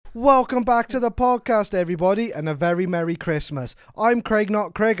Welcome back to the podcast, everybody, and a very Merry Christmas. I'm Craig,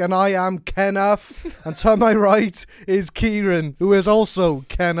 not Craig, and I am Kenneth. And to my right is Kieran, who is also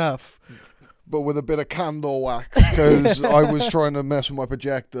Kenneth. But with a bit of candle wax, because I was trying to mess with my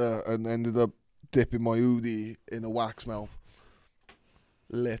projector and ended up dipping my hoodie in a wax melt.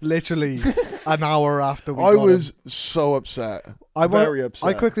 Literally an hour after we I got was them. so upset. Very Very upset.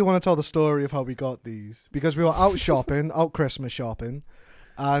 I quickly want to tell the story of how we got these. Because we were out shopping, out Christmas shopping,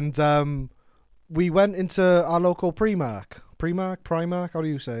 and we went into our local Primark, how do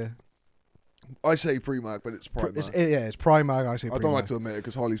you say it? I say Primark, but it's Primark. It's Primark, I say Primark. I don't like to admit it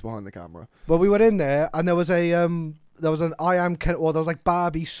because Holly's behind the camera. Well, we were in there, and there was an there was like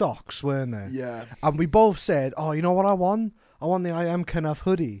Barbie socks, weren't there? Yeah. And we both said, "Oh, you know what I want? I want the I Am Kenneth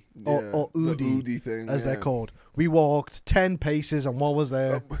hoodie or the hoodie hoodie thing, as they're called." We walked 10 paces, and what was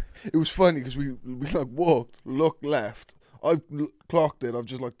there? It was funny because we like walked, looked left. I've clocked it. I've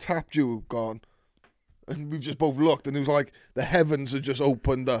just like tapped you, gone. And we've just both looked, and it was like the heavens had just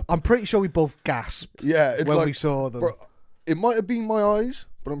opened up. I'm pretty sure we both gasped. Yeah, it's when like, we saw them. Bro, it might have been my eyes,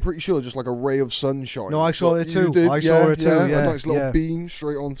 but I'm pretty sure just like a ray of sunshine. No, I saw it too. You did? I saw it too. Yeah, a nice little beam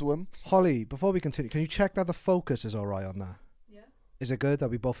straight onto him. Holly, before we continue, can you check that the focus is all right on that? Yeah. Is it good that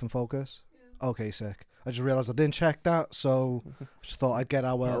we both in focus? Yeah. Okay, sick. I just realised I didn't check that, so I just thought I'd get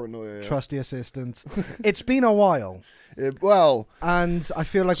our Paranoia, trusty assistant. It's been a while. Well, and I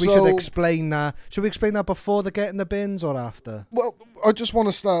feel like we should explain that. Should we explain that before they get in the bins or after? Well, I just want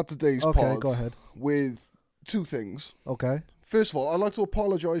to start today's pod go ahead. with two things. Okay. First of all, I'd like to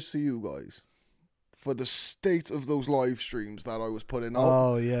apologise to you guys for the state of those live streams that I was putting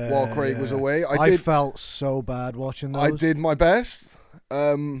out while Craig was away. I felt so bad watching those. I did my best.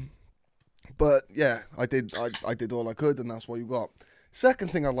 But yeah, I did all I could, and that's what you got. Second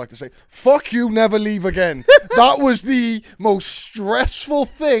thing I'd like to say, fuck you, never leave again. That was the most stressful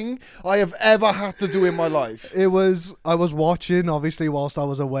thing I have ever had to do in my life. I was watching, obviously, whilst I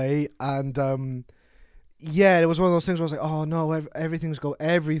was away, and it was one of those things where I was like, oh no, everything is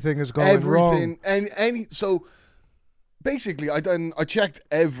going wrong. So basically, I checked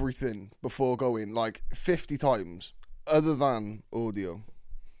everything before going, like 50 times, other than audio.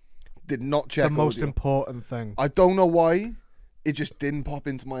 Did not check the most audio. important thing. I don't know why. It just didn't pop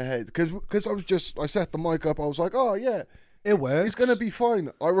into my head because I set the mic up. I was like, oh yeah, it works. It's gonna be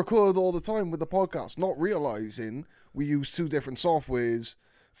fine. I record all the time with the podcast, not realizing we use two different softwares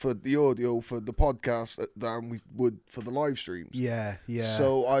for the audio for the podcast than we would for the live streams. Yeah.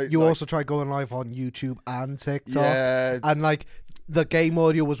 So you also tried going live on YouTube and TikTok. Yeah, and like the game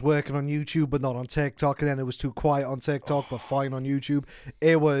audio was working on YouTube but not on TikTok, and then it was too quiet on TikTok but fine on YouTube.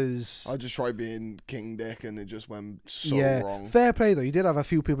 It was. I just tried being King Dick and it just went so wrong. Fair play though. You did have a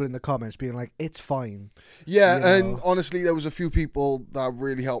few people in the comments being like, "It's fine." Yeah, you and know? honestly, there was a few people that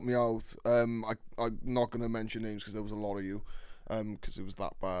really helped me out. I'm not going to mention names because there was a lot of you. Because it was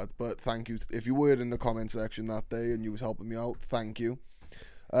that bad. But thank you. If you were in the comment section that day and you was helping me out, thank you.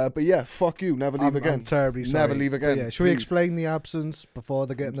 But yeah, fuck you. Never leave again. I'm terribly sorry. Never leave again. But yeah, should we explain the absence before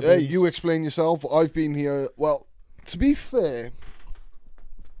they get in the bins? Hey, you explain yourself. I've been here. Well, to be fair,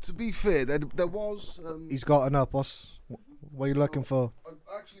 there was... He's gotten up. What are you looking for? I've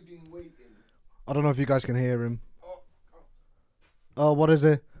actually been waiting. I don't know if you guys can hear him. Oh, what is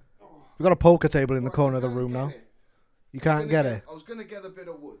it? We've got a poker table in the corner of the room now. You can't get it. I was going to get a bit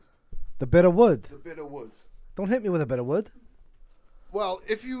of wood. The bit of wood? The bit of wood. Don't hit me with a bit of wood. Well,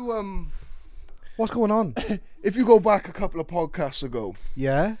 if you... What's going on? If you go back a couple of podcasts ago...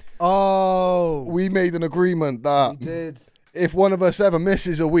 Yeah? Oh. We made an agreement that... We did. If one of us ever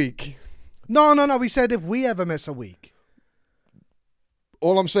misses a week... No. We said if we ever miss a week.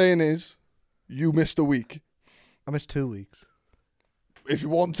 All I'm saying is, you missed a week. I missed 2 weeks. If you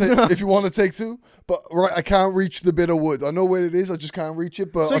want to take two, but right, I can't reach the bit of wood. I know where it is, I just can't reach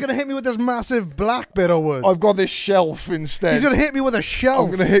it. But so you're gonna hit me with this massive black bit of wood? I've got this shelf instead. He's gonna hit me with a shelf.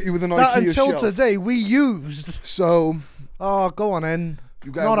 I'm gonna hit you with an that IKEA until shelf. today we used. So, go on then.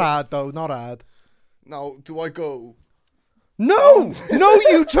 Not hard though. Not hard. Now, do I go? No,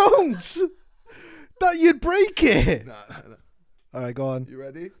 you don't. That you'd break it. Nah. All right, go on. You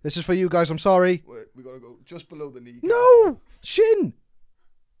ready? This is for you guys. I'm sorry. Wait, we gotta go just below the knee. No, shin.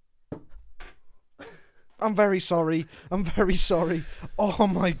 I'm very sorry. Oh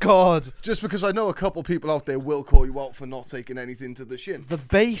my God. Just because I know a couple people out there will call you out for not taking anything to the shin. The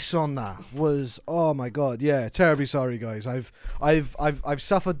bass on that was, oh my God. Yeah, terribly sorry, guys. I've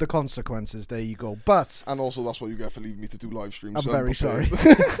suffered the consequences. There you go. But and also that's what you get for leaving me to do live streams. I'm so very sorry.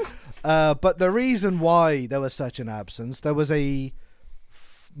 But the reason why there was such an absence, there was a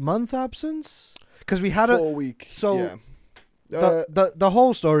month absence because we had 4 week. So yeah. The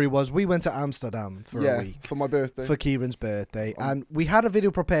whole story was we went to Amsterdam for a week for my birthday, for Kieran's birthday, and we had a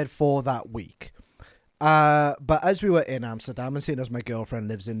video prepared for that week. But as we were in Amsterdam, and seeing as my girlfriend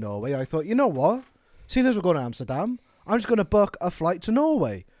lives in Norway, I thought, you know what? Seeing as we're going to Amsterdam, I'm just going to book a flight to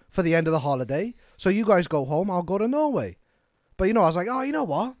Norway for the end of the holiday. So you guys go home, I'll go to Norway. But I was like, oh, you know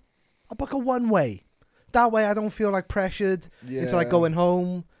what? I'll book a one-way. That way I don't feel like pressured into like going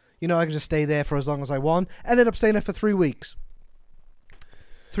home. I can just stay there for as long as I want. Ended up staying there for 3 weeks.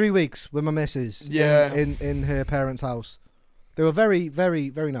 3 weeks with my missus. Yeah. In her parents' house. They were very, very,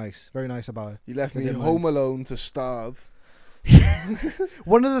 very nice. Very nice about it. You left me home alone to starve.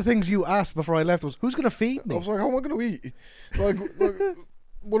 One of the things you asked before I left was, who's going to feed me? I was like, how am I going to eat? Like,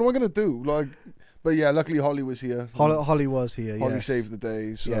 what am I going to do? But yeah, luckily Holly was here. Holly was here, Holly saved the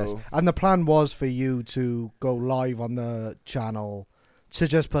day, so... Yes. And the plan was for you to go live on the channel to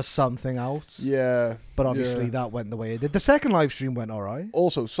just put something out. Yeah. But obviously that went the way it did. The second live stream went all right.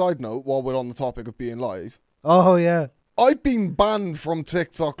 Also, side note, while we're on the topic of being live... Oh, yeah. I've been banned from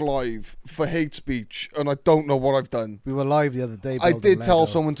TikTok live for hate speech, and I don't know what I've done. We were live the other day. I did tell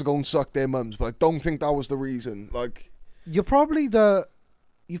someone to go and suck their mums, but I don't think that was the reason. You've probably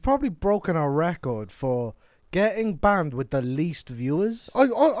broken a record for getting banned with the least viewers. I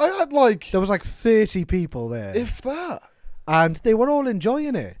had there was 30 people there, if that, and they were all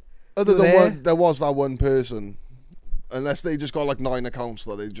enjoying it. Other than there was that one person. Unless they just got 9 accounts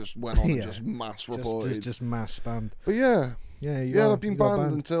that they just went on and just mass reported. Just mass spammed. But yeah. Yeah, I've been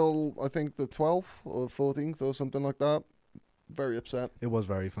banned until I think the 12th or 14th or something like that. Very upset. It was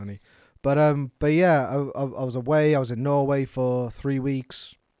very funny. But yeah, I was away. I was in Norway for 3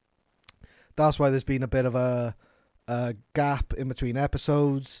 weeks. That's why there's been a bit of a gap in between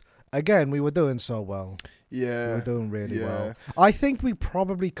episodes. Again, we were doing so well. Yeah. We were doing really well. I think we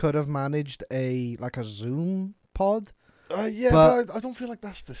probably could have managed a Zoom pod. But I don't feel like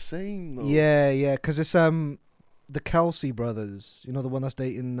that's the same though. Yeah, because it's the Kelsey brothers. The one that's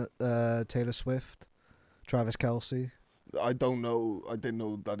dating Taylor Swift, Travis Kelsey. I don't know. I didn't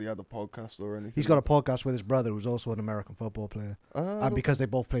know that he had a podcast or anything. He's got a podcast with his brother, who's also an American football player. And because they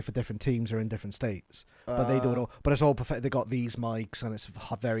both play for different teams or in different states, but they do it all. But it's all perfect. They got these mics, and it's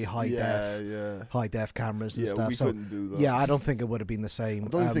very high def cameras and stuff. We couldn't do that. Yeah, I don't think it would have been the same. I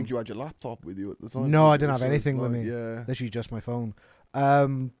don't think you had your laptop with you at the time. No, I didn't have anything with me. Yeah, literally just my phone.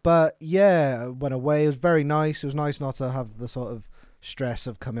 But yeah, I went away. It was very nice. It was nice not to have the sort of stress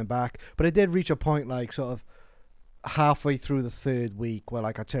of coming back. But it did reach a point, sort of halfway through the 3rd week, where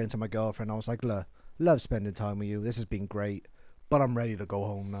I turned to my girlfriend. I was like, "Look, love spending time with you. This has been great, but I'm ready to go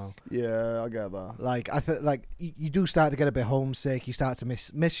home now." Yeah, I get that. I think you do start to get a bit homesick. You start to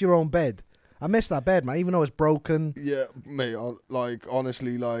miss your own bed. I miss that bed, man, even though it's broken. Yeah, mate.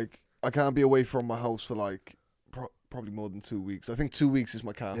 Honestly, I can't be away from my house for probably more than 2 weeks. I think 2 weeks is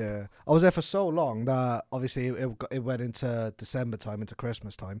my cap. Yeah, I was there for so long that obviously it went into December time, into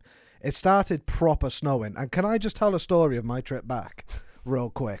Christmas time. It started proper snowing. And can I just tell a story of my trip back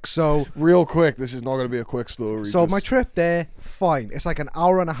real quick? So real quick, this is not going to be a quick story. So my trip there, fine. It's an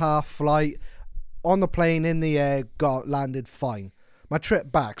hour and a half flight on the plane, in the air, landed fine. My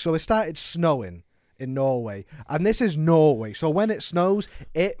trip back, so it started snowing in Norway. And this is Norway. So when it snows,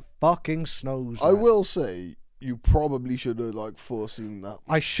 it fucking snows. I will say, you probably should have foreseen that.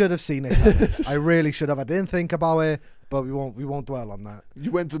 I should have seen it coming. I really should have. I didn't think about it, but we won't dwell on that. You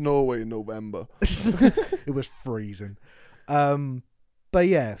went to Norway in November. It was freezing. But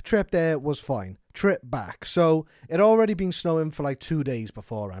yeah, trip there was fine. Trip back. So it already been snowing for 2 days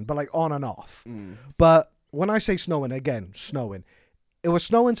beforehand, but on and off. But when I say snowing, again, snowing. It was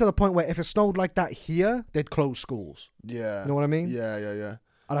snowing to the point where if it snowed like that here, they'd close schools. Yeah. You know what I mean? Yeah.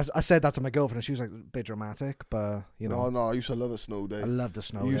 And I said that to my girlfriend, and she was like, a bit dramatic, but, No, I used to love a snow day. I loved a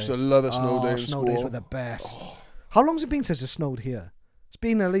snow day. You used to love a snow day in snow school. days were the best. Oh. How long's it been since it snowed here? It's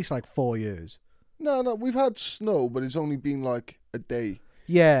been at least 4 years. No, we've had snow, but it's only been a day.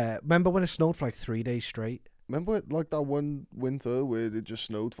 Yeah, remember when it snowed for 3 days straight? Remember that one winter where it just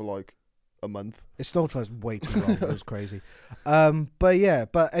snowed for a month? It snowed for way too long. It was crazy.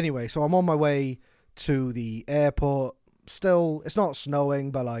 But anyway, so I'm on my way to the airport. Still, it's not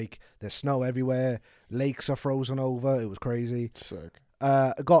snowing, but there's snow everywhere. Lakes are frozen over. It was crazy. Sick.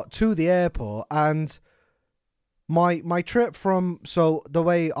 Got to the airport, and my trip so the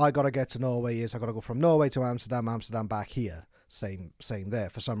way I gotta get to Norway is I gotta go from Norway to Amsterdam back here. Same there.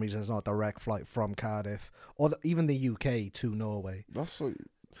 For some reason, it's not a direct flight from Cardiff or even the UK to Norway. That's to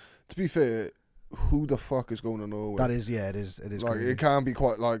be fair. Who the fuck is going to Norway? That is, yeah, it is. It can be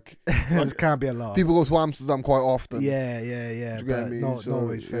quite it can be a lot. People go to Amsterdam quite often. Yeah.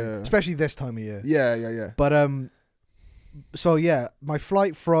 Norway's fair. Especially this time of year. Yeah. But So yeah, my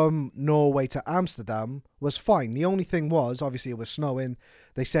flight from Norway to Amsterdam was fine. The only thing was, obviously, it was snowing.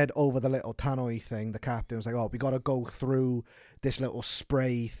 They said over the little tannoy thing, the captain was like, "Oh, we got to go through this little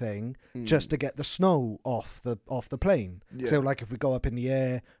spray thing just to get the snow off the plane." Yeah. So like, if we go up in the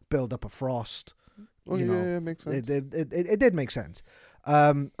air, build up a frost. Oh, you know, yeah, makes sense. It did make sense.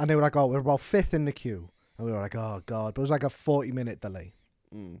 And they were like, "Oh, we're about 5th in the queue," and we were like, "Oh God!" But it was like a 40-minute delay.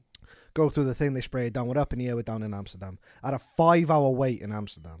 Go through the thing, they sprayed down. We're up in the air, we're down in Amsterdam. I had a 5-hour wait in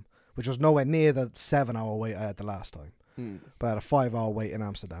Amsterdam, which was nowhere near the 7-hour wait I had the last time. But I had a 5-hour wait in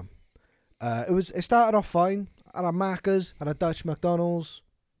Amsterdam. It started off fine. I had a Macca's, I had a Dutch McDonald's.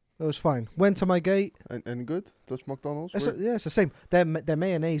 It was fine. Went to my gate. And good? Dutch McDonald's? It's the same. Their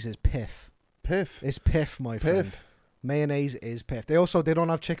mayonnaise is piff. Piff? It's piff, my friend. Piff? Mayonnaise is piff. They don't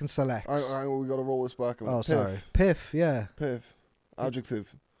have chicken selects. We got to roll this back. Oh, sorry. Piff, yeah. Piff.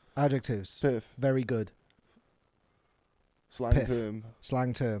 Adjective. Adjectives. Piff. Very good. Slang Piff. term.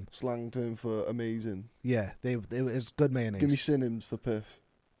 Slang term. Slang term for amazing. Yeah, it's good mayonnaise. Give me synonyms for piff.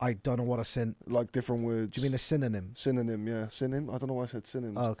 I don't know what a Like different words. Do you mean a synonym? Synonym, yeah. Synonym? I don't know why I said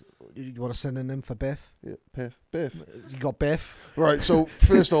synonym. Oh, you want a synonym for biff? Yeah, piff. Biff. You got biff? Right, so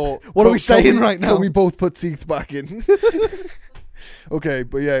first of all... What are we saying right now? Can we both put teeth back in? Okay,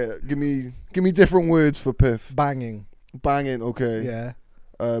 but yeah, give me different words for piff. Banging. Banging, okay. Yeah.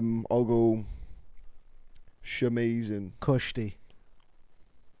 I'll go... Shamazing. Kushti.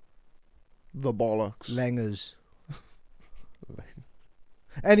 The bollocks. Lengers.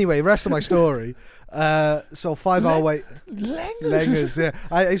 Anyway, rest of my story. So 5-hour wait. Lengers, yeah.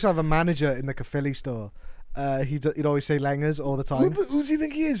 I used to have a manager in the Caerphilly store. He'd always say Lengers all the time. Who do you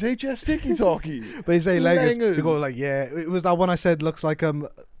think he is? HS Sticky Talkie? But he'd say Lengers. He'd go like, yeah. It was that one I said looks like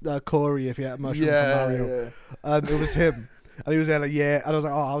Corey if you had mushroom from Mario. Yeah. It was him. And he was there like, yeah. And I was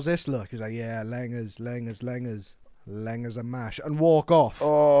like, oh, how's this look? He was like, yeah, Lengers and mash. And walk off.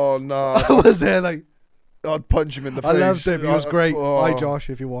 Oh, no. I was there like... I'd punch him in the face. I loved him. He was great. Oh. Hi,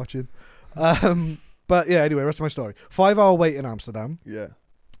 Josh, if you're watching. But yeah, anyway, rest of my story. 5-hour wait in Amsterdam. Yeah.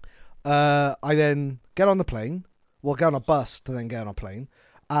 I then get on the plane. Well, get on a bus to then get on a plane.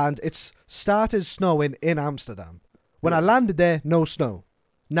 And it's started snowing in Amsterdam. When I landed there, no snow.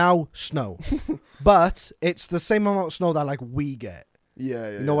 Now, snow. But it's the same amount of snow that like we get.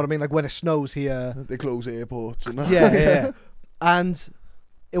 Yeah. You know what I mean? Like when it snows here. They close airports and that. Yeah. And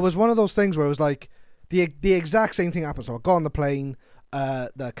it was one of those things where it was like, the exact same thing happened. So I got on the plane.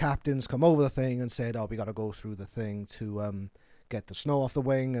 The captains come over the thing and said, "Oh, we got to go through the thing to get the snow off the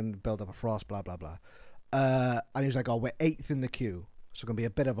wing and build up a frost." Blah blah blah. And he was like, "Oh, we're 8th in the queue, so it's gonna be a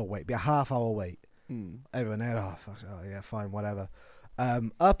bit of a wait, be a half-hour wait." Everyone there, oh yeah, fine, whatever.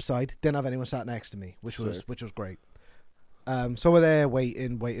 Upside, didn't have anyone sat next to me, which was great. So we're there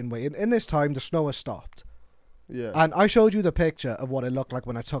waiting. In this time, the snow has stopped. Yeah. And I showed you the picture of what it looked like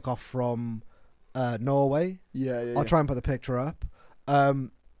when I took off from Norway. Yeah. I'll try and put the picture up.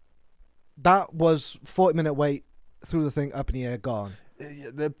 That was 40-minute wait through the thing, up in the air, gone. Yeah,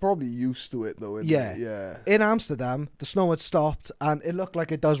 they're probably used to it though. Yeah. Yeah. In Amsterdam, the snow had stopped, and it looked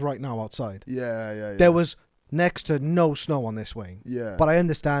like it does right now outside. Yeah. There was next to no snow on this wing. Yeah. But I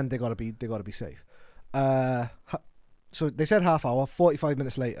understand they gotta be safe. So they said half hour. 45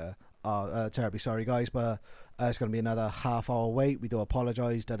 minutes later. Terribly sorry, guys, but it's going to be another half-hour wait. We do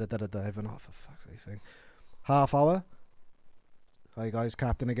apologise. Everyone, oh, for fuck's sake, thing. Half hour. Hi, guys,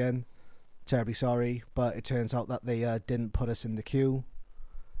 captain again. Terribly sorry, but it turns out that they didn't put us in the queue.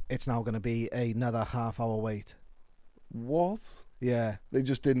 It's now going to be another half-hour wait. What? Yeah. They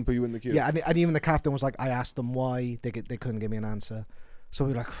just didn't put you in the queue? Yeah, and even the captain was like, I asked them why. They couldn't give me an answer. So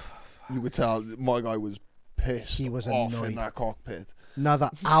we were like... You could tell my guy was pissed. He was off annoyed. in that cockpit. Another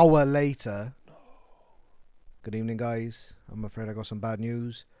hour later... Good evening, guys. I'm afraid I got some bad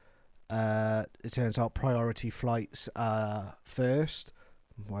news. It turns out priority flights are first.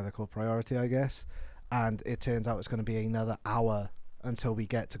 Why they're called priority, I guess. And it turns out it's going to be another hour until we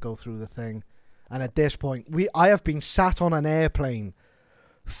get to go through the thing. And at this point, I have been sat on an airplane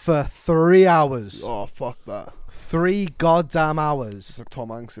for 3 hours. Oh, fuck that. 3 goddamn hours. It's like Tom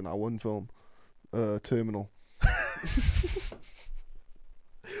Hanks in that one film, Terminal.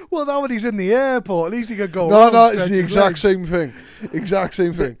 Well, now when he's in the airport, at least he could go. No, it's the exact same thing. Exact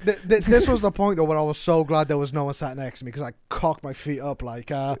same thing. This was the point, though, when I was so glad there was no one sat next to me, because I cocked my feet up like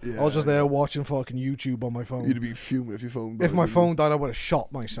I was just there watching fucking YouTube on my phone. You'd be fuming if your phone died. If my phone died, I would have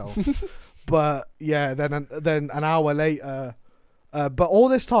shot myself. But yeah, then an hour later, but all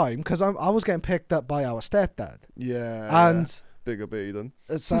this time, because I was getting picked up by our stepdad. Yeah. And big up Aiden.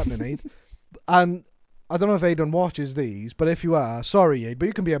 It's happening, and I don't know if Aidan watches these, but if you are, sorry, Aid, but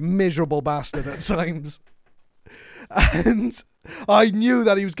you can be a miserable bastard at times. And I knew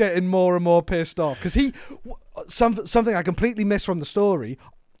that he was getting more and more pissed off because something I completely missed from the story.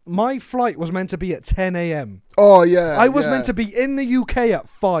 My flight was meant to be at 10 a.m. Oh, yeah. I was meant to be in the UK at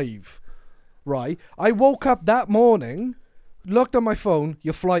 5. Right? I woke up that morning, looked at my phone,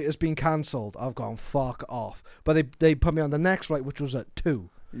 your flight has been cancelled. I've gone, fuck off. But they put me on the next flight, which was at 2.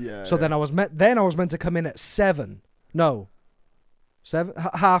 Yeah. So then I was meant to come in at 7. No.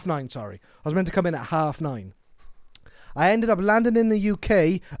 half 9, sorry. I was meant to come in at 9:30. I ended up landing in the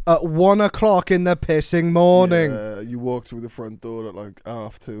UK at 1 o'clock in the pissing morning. Yeah, you walked through the front door at like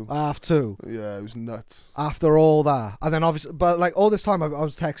 2:30. 2:30. Yeah, it was nuts. After all that. And then obviously, but like all this time I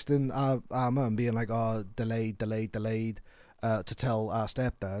was texting our mum being like, oh, delayed, to tell our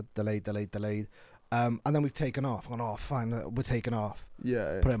stepdad, delayed. And then we've taken off. I'm going, oh, fine, we're taking off.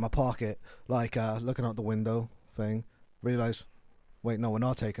 Yeah. Put it in my pocket, like looking out the window thing. Realise, wait, no, we're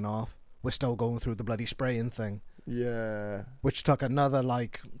not taking off. We're still going through the bloody spraying thing. Yeah. Which took another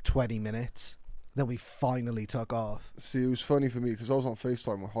like 20 minutes. Then we finally took off. See, it was funny for me because I was on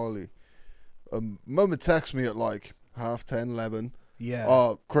FaceTime with Holly. Mum had texted me at like 10:30, 11. Yeah.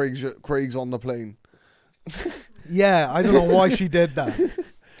 Oh, Craig's on the plane. Yeah, I don't know why she did that.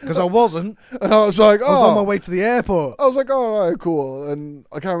 Because I wasn't. And I was like, I was on my way to the airport. I was like, all right, cool. And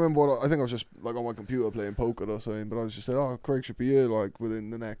I can't remember I think I was just like on my computer playing poker or something. But I was just saying, oh, Craig should be here like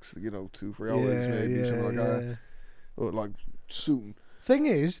within the next, 2-3 hours, maybe something like that. Or like soon. Thing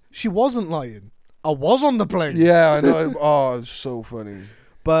is, she wasn't lying. I was on the plane. Yeah, I know. Oh, it's so funny.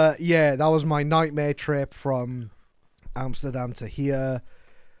 But yeah, that was my nightmare trip from Amsterdam to here.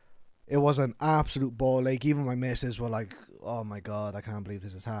 It was an absolute ball ache. Even my missus were like, oh my God, I can't believe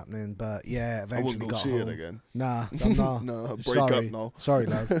this is happening. But yeah, eventually I wouldn't got go see home. it again. Nah, I'm not. No, break up now. Sorry,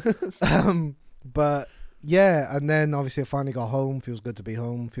 lad. But yeah, and then obviously I finally got home. Feels good to be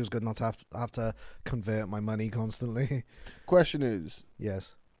home. Feels good not to have to convert my money constantly. Question is,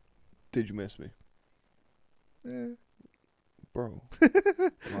 Yes. did you miss me? Yeah. Bro.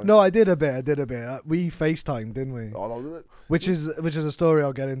 No, I did a bit. We FaceTimed, didn't we? Oh, that was it. Which is a story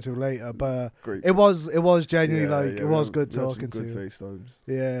I'll get into later. But Great. it was genuinely it was good we had talking some to good you. FaceTimes.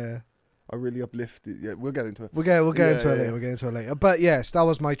 Yeah. I really uplifted. Yeah, we'll get into it. We'll get into it later. We'll get into it later. But yes, that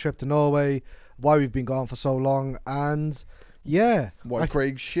was my trip to Norway. Why we've been gone for so long, and yeah, Why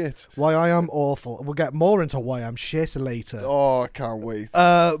Craig's shit. why I am awful. We'll get more into why I'm shit later. Oh, I can't wait.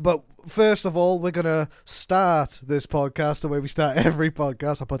 But first of all, we're gonna start this podcast the way we start every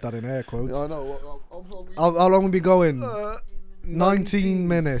podcast. I put that in air quotes. Yeah, I know. How long have we been going? 19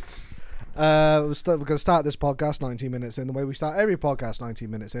 minutes. We're going to start this podcast 19 minutes in the way we start every podcast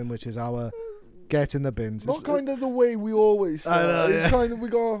 19 minutes in, which is our get in the bins. Not kind of the way we always start. I know, It's yeah. kind of we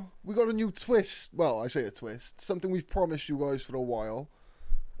got a new twist. Well, I say a twist. Something we've promised you guys for a while.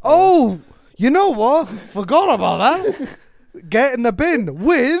 Oh, you know what? Forgot about that. Get in the bin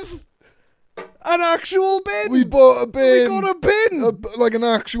with an actual bin. We bought a bin. We got a bin. Like an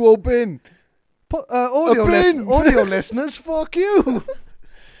actual bin. Audio, A bin. audio listeners, fuck you.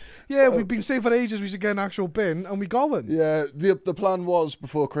 Yeah, we've been saying for ages we should get an actual bin, and we got one. Yeah, the plan was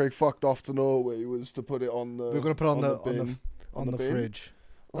before Craig fucked off to Norway was to put it on the. We were going to put it on the bin. fridge.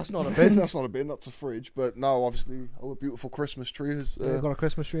 That's not a bin. That's not a bin. That's a fridge. But now, obviously, our beautiful Christmas tree is. We've got a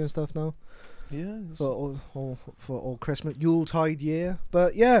Christmas tree and stuff now. Yeah. For all Christmas Yuletide year.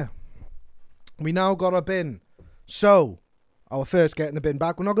 But yeah, we now got a bin. So our first get in the bin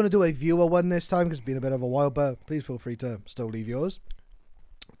back. We're not going to do a viewer one this time because it's been a bit of a while. But please feel free to still leave yours.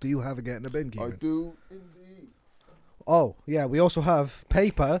 Do you have a get in the bin, Kieran? I do indeed. Oh, yeah, we also have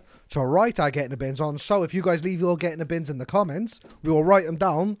paper to write our get in the bins on. So if you guys leave your get in the bins in the comments, we will write them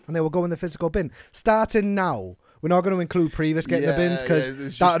down and they will go in the physical bin. Starting now. We're not going to include previous get in the bins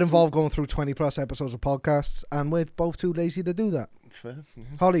because that would involve going through 20 plus episodes of podcasts and we're both too lazy to do that. Fair.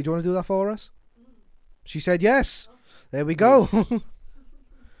 Holly, do you want to do that for us? She said yes. There we go.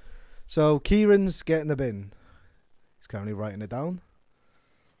 So Kieran's get in the bin. He's currently writing it down.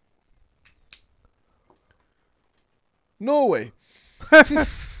 Norway.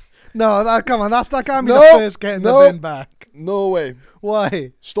 No, come on, that can't be No, the first getting the bin back. Norway.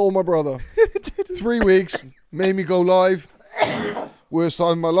 Why? Stole my brother. 3 weeks. Made me go live. Worst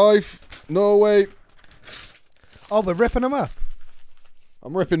time of my life. Norway. Oh, we're ripping them up.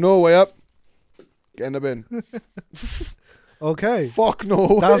 I'm ripping Norway up. Get in the bin. Okay. Fuck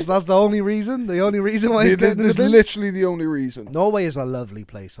Norway. That's the only reason? The only reason why he's getting in the This is bin? literally the only reason. Norway is a lovely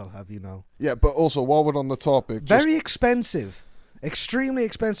place, I'll have you know. Yeah, but also, while we're on the topic... Very expensive. Extremely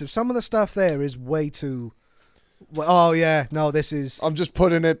expensive. Some of the stuff there is way too... Oh, yeah. No, this is... I'm just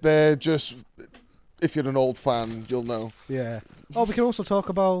putting it there, just... If you're an old fan, you'll know. Yeah. Oh, we can also talk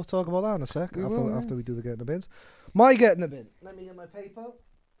about that in a sec We will, yeah. after we do the get in the bins. My get in the bin. Let me get my paper.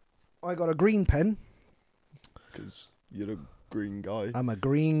 I got a green pen. Because you're a green guy. I'm a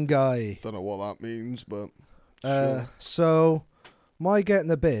green guy. Don't know what that means, but sure. So my get in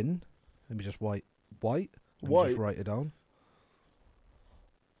the bin. Let me just white. Let me White? just write it down.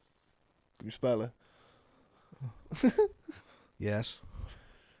 Can you spell it? Yes.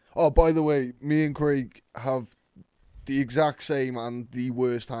 Oh, by the way, me and Craig have the exact same and the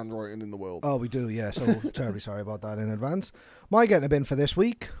worst handwriting in the world. Oh, we do, yeah. So terribly sorry about that in advance. My get in the bin for this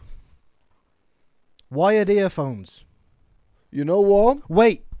week. Wired earphones. You know what?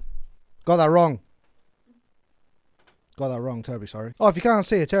 Wait. Got that wrong. Terribly sorry. Oh, if you can't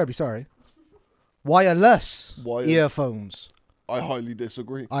see it, terribly sorry. Wireless earphones. I highly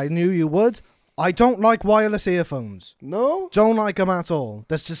disagree. I knew you would. I don't like wireless earphones. No? Don't like them at all.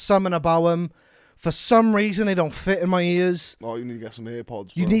 There's just something about them. For some reason, they don't fit in my ears. Oh, you need to get some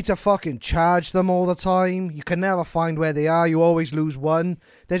AirPods, You bro. need to fucking charge them all the time. You can never find where they are. You always lose one.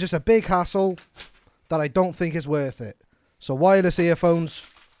 They're just a big hassle that I don't think is worth it. So wireless earphones,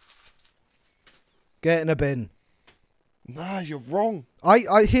 get in a bin. Nah, you're wrong.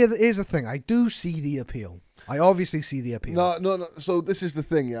 Here's the thing. I do see the appeal. I obviously see the appeal. No. So this is the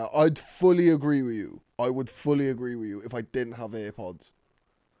thing, yeah. I'd fully agree with you. I would fully agree with you if I didn't have AirPods.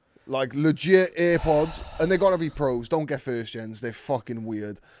 Like, legit AirPods. And they gotta be pros. Don't get first gens. They're fucking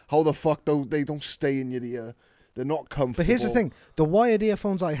weird. How the fuck, though, they don't stay in your ear. They're not comfortable. But here's the thing. The wired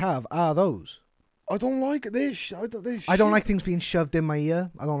earphones I have are those. I don't like this. I don't like things being shoved in my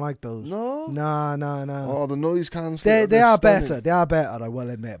ear. I don't like those. No? No. Oh, the noise cancelling. They are stunning. better. They are better, I will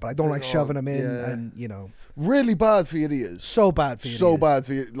admit. But I don't like shoving them in yeah. and, you know. Really bad for your ears. So bad for your ears. So bad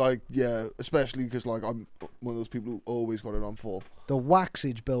for you. Like, yeah, especially because, like, I'm one of those people who always got it on full. The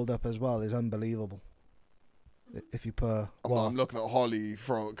waxage build-up as well is unbelievable. If you put... I'm looking at Holly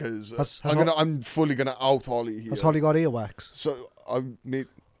from... Because Has I'm fully going to out Holly here. Has Holly got earwax? So,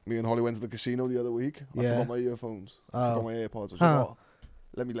 me and Holly went to the casino the other week. I forgot my earphones. I forgot my AirPods. I was like, oh,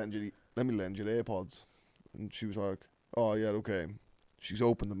 let me lend you the AirPods. And she was like, oh, yeah, okay. She's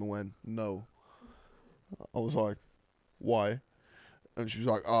opened them and went, no. I was like, why? And she was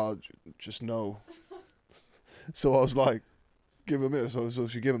like, oh, just no. So I was like, give them here. So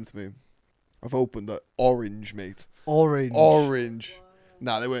she gave them to me. I've opened that orange, mate. Orange. Wow.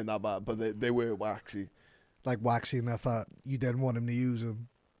 Nah, they weren't that bad, but they were waxy. Like waxy enough that you didn't want him to use them.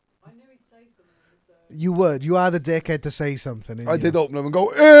 I knew he'd say something. So. You would. You are the dickhead to say something. I did open them and go,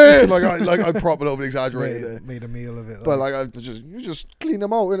 eh! I propped it over exaggerated it. Made a meal of it. But you just clean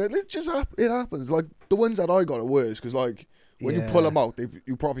them out and it happens. Like the ones that I got are worse because like when you pull them out,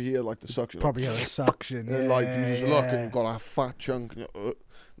 you probably hear like the suction. Probably hear the suction. And like you just look and you've got a fat chunk. And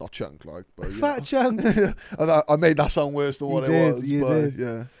not chunk like, but fat chunk. I made that sound worse than what it was. You but did.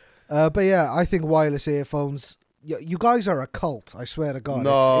 Yeah. But yeah, I think wireless earphones. You guys are a cult. I swear to God.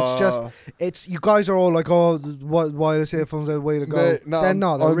 No. It's you guys are all like, oh, wireless earphones are the way to go. Mate, no, they're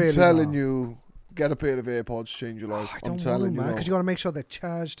not. They're I'm really telling not. you, get a pair of AirPods, change your life. I I'm don't telling know, you, man, because you got to make sure they're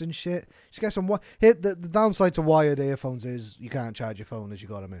charged and shit. Just get some. Here, the downside to wired earphones is you can't charge your phone as you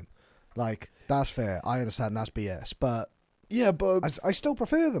got them in. Like that's fair. I understand that's BS, but yeah, but I still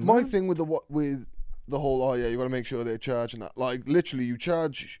prefer them. My man. thing with the whole you got to make sure they're charging that. Like literally, you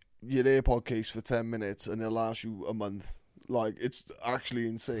charge your AirPod case for 10 minutes and it'll last you a month. Like it's actually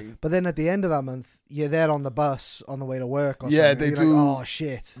insane. But then at the end of that month, you're there on the bus on the way to work. Or yeah, something. they do. Like, oh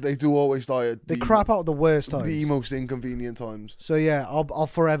shit! They do always die at they crap out at the worst times. The most inconvenient times. So yeah, I'll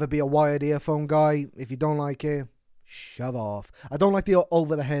forever be a wired earphone guy. If you don't like it, shove off. I don't like the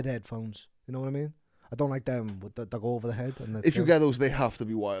over the head headphones. You know what I mean? I don't like them with that go over the head. And if you get those, they have to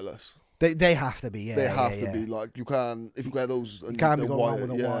be wireless. They have to be. Yeah, they have to be. Like you can't. If you get those, and you can't be going wired, on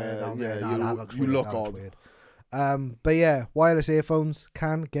with a wire down there. Nah, you look odd. Weird. But yeah, wireless earphones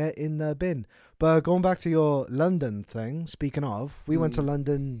can get in the bin. But going back to your London thing, speaking of, we went to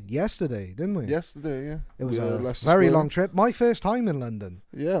London yesterday, didn't we? Yesterday, yeah. It was a very long trip. My first time in London.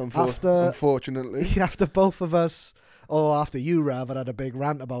 Yeah, unfortunately. After both of us, or after you rather, had a big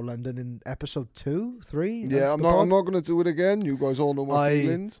rant about London in episode 2, 3. Yeah, I'm not going to do it again. You guys all know my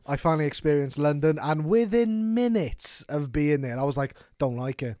feelings. I finally experienced London, and within minutes of being there, I was like, don't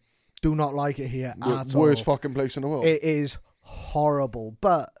like it. Do not like it here at all. Worst fucking place in the world. It is horrible.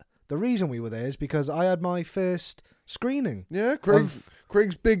 But the reason we were there is because I had my first screening. Yeah,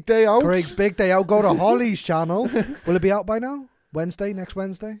 Craig's big day out. Craig's big day out. Go to Holly's channel. Will it be out by now? Next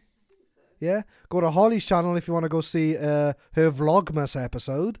Wednesday? Yeah? Go to Holly's channel if you want to go see her Vlogmas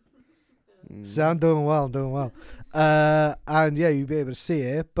episode. So I'm doing well. And yeah, you'll be able to see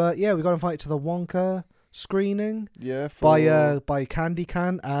it. But yeah, we got invited to the Wonka screening Yeah, by Candy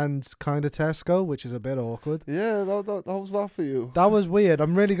Can and kind of Tesco, which is a bit awkward. Yeah, how was that for you? That was weird.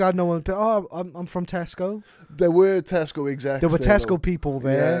 I'm really glad no one. Oh, I'm from Tesco. There were Tesco execs. There were Tesco though. people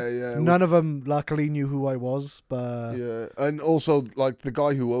there. Yeah. None of them luckily knew who I was, but Yeah, and also like the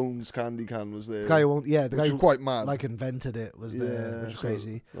guy who owns Candy Can was there. the guy who won't, the which guy was who quite mad. like invented it was there, which is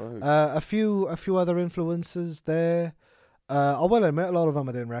crazy. Right. A few other influences there. I will admit a lot of them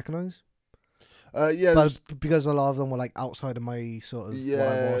I didn't recognize. Yeah, But because a lot of them were like outside of my sort of what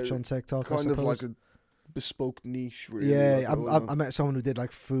I watch on TikTok. kind I of like suppose. a bespoke niche, really. Yeah, like I met someone who did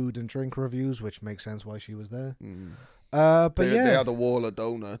like food and drink reviews, which makes sense why she was there. Mm. But they yeah, had a wall of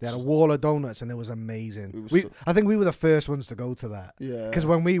donuts. they had a wall of donuts and it was amazing. It was I think we were the first ones to go to that Yeah, because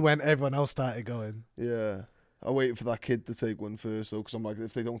when we went, everyone else started going. yeah. I waited for that kid to take one first, though, because I'm like,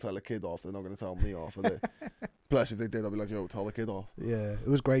 if they don't tell a kid off, they're not going to tell me off, are they? Plus, if they did, I'd be like, yo, tell the kid off. Yeah, it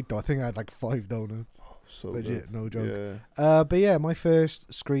was great though. I think I had like 5 donuts. So Legit, good. no joke. Yeah. But yeah, my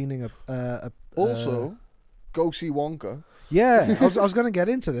first screening of Also, go see Wonka. yeah, I was going to get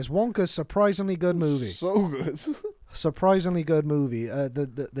into this. Wonka's surprisingly good movie. So good. Surprisingly good movie.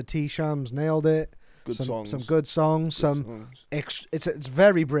 The T Shams nailed it. Good songs. Some good songs. songs. It's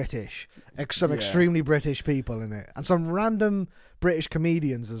very British. Some Yeah. extremely British people in it, and some random British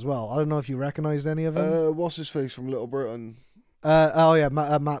comedians as well. I don't know if you recognised any of them. What's his face from Little Britain?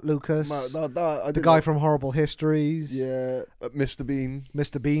 Matt Lucas, The guy from Horrible Histories. Yeah, Mr. Bean.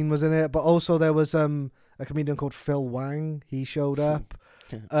 Mr. Bean was in it, but also there was a comedian called Phil Wang. He showed up.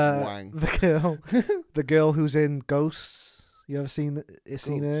 Wang. The girl who's in Ghosts. You ever seen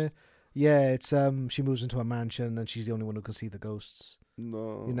her? Yeah, it's she moves into a mansion and she's the only one who can see the ghosts.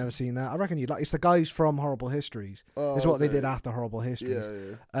 No. You've never seen that? I reckon you'd like. It's the guys from Horrible Histories. It's what they did after Horrible Histories.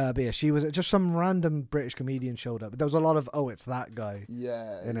 Yeah. But yeah, she was just some random British comedian showed up. There was a lot of it's that guy.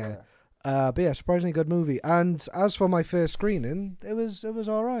 Yeah. In it. But yeah, surprisingly good movie. And as for my first screening, it was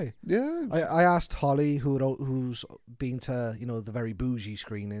all right. Yeah. I asked Holly, who's been to the very bougie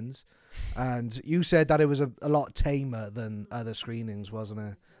screenings, and you said that it was a lot tamer than other screenings, wasn't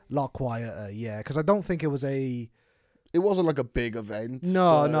it? A lot quieter, yeah. Because I don't think it was a. It wasn't like a big event.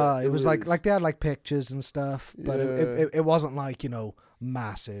 No, it was like they had like pictures and stuff, but it wasn't like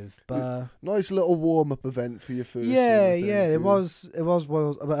massive. But nice little warm up event for your first. It was one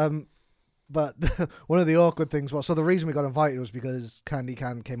of those, but one of the awkward things was, so the reason we got invited was because Candy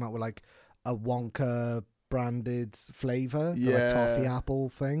Can came out with like a Wonka branded flavour, the like toffee apple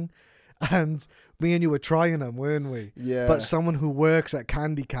thing. And me and you were trying them, weren't we? Yeah. But someone who works at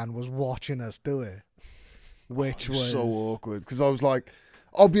Candy Can was watching us do it, which was so awkward. Because I was like,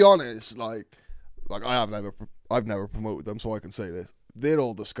 I'll be honest, like I've never promoted them, so I can say this. They're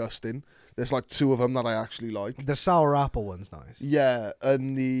all disgusting. There's like 2 of them that I actually like. The sour apple one's nice. Yeah,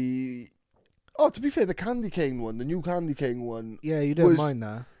 and to be fair, the candy cane one, the new candy cane one. Yeah, you didn't mind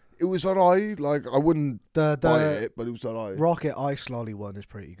that. It was alright. Like I wouldn't buy it, but it was alright. Rocket Ice Lolly one is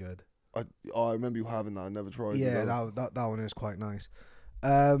pretty good. I remember you having that. I never tried it. Yeah, that one is quite nice.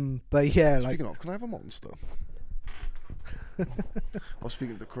 But yeah, speaking of, can I have a Monster? I was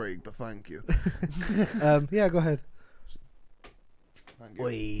speaking to Craig, but thank you. Yeah, go ahead. Thank you.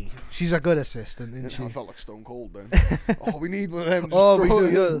 Oi. She's a good assistant, isn't she? I felt like Stone Cold then. We need one of them. We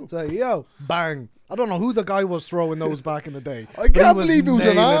do. Yeah. Yo, bang. I don't know who the guy was throwing those back in the day. I can't believe it was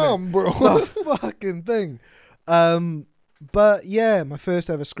an arm, bro. The fucking thing. But yeah, my first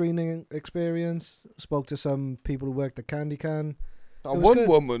ever screening experience. Spoke to some people who worked at Candy Can. One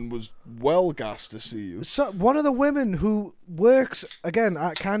woman was well gassed to see you. So one of the women who works again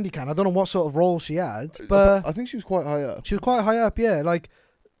at Candy Can, I don't know what sort of role she had, but I think she was quite high up. She was quite high up, yeah. Like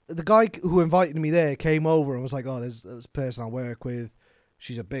the guy who invited me there came over and was like, "Oh, there's this person I work with.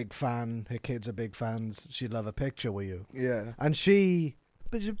 She's a big fan. Her kids are big fans. She'd love a picture with you." Yeah. And she's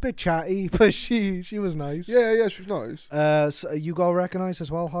a bit chatty, but she was nice. Yeah, she was nice. So you got recognised as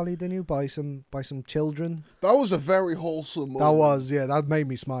well, Holly, didn't you? By some children. That was a very wholesome moment. That was, yeah. That made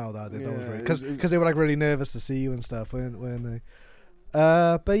me smile. That did. Yeah, that was really because they were like really nervous to see you and stuff, weren't they?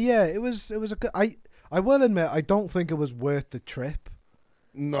 But yeah, it was a good. I will admit, I don't think it was worth the trip.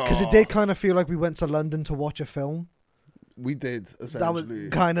 No, because it did kind of feel like we went to London to watch a film. We did, essentially. That was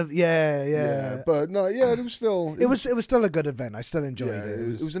kind of yeah. But no, yeah, it was still. It was still a good event. I still enjoyed it.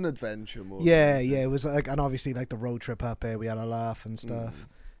 It was an adventure more. Yeah. It was like, and obviously like the road trip up here, we had a laugh and stuff.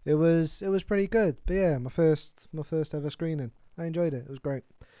 It was pretty good. But yeah, my first ever screening. I enjoyed it. It was great.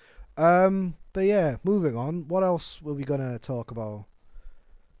 But yeah, moving on. What else were we gonna talk about?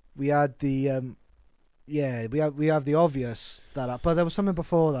 We had the we have the obvious but there was something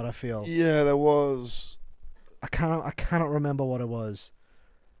before that. I feel. Yeah, there was. I cannot remember what it was.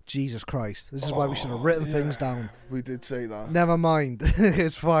 Jesus Christ. This is why we should have written things down. We did say that. Never mind.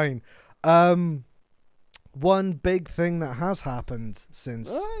 It's fine. One big thing that has happened since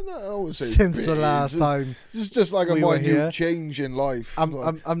I would say since big. the last time This is just like a we were minute here. change in life.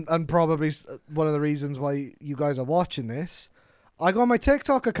 and probably one of the reasons why you guys are watching this, I got my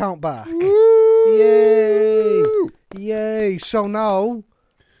TikTok account back. Yay! Yay! So now,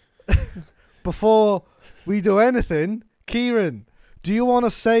 before we do anything, Kieran, do you want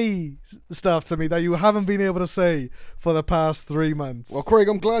to say stuff to me that you haven't been able to say for the past 3 months? Well, Craig,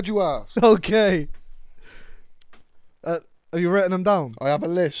 I'm glad you asked. Okay. Have you written them down? I have a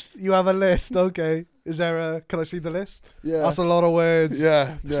list. You have a list, okay. Is there a... Can I see the list? Yeah. That's a lot of words.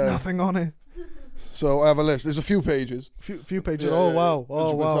 Yeah. There's yeah. nothing on it. So I have a list. There's a few pages. Few pages. Yeah, Oh, yeah, wow. yeah. Oh,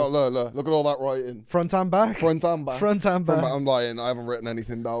 As you can wow. tell, look at all that writing. Front and back? Front and back. Front and back. I'm lying. I haven't written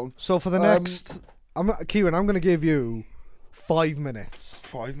anything down. So for the next... Kieran, I'm going to give you 5 minutes.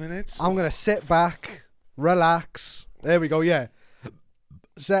 5 minutes? I'm going to sit back, relax. There we go, yeah.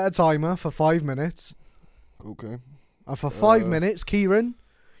 Set a timer for 5 minutes. Okay. And for 5 minutes, Kieran,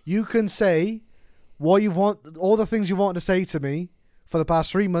 you can say what you want, all the things you want to say to me for the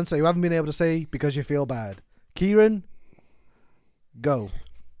past 3 months that you haven't been able to say because you feel bad. Kieran, go.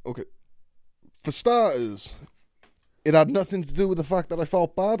 Okay. For starters, it had nothing to do with the fact that I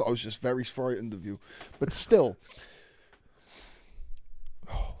felt bad. I was just very frightened of you. But still,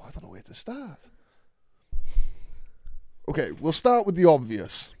 I don't know where to start. Okay, we'll start with the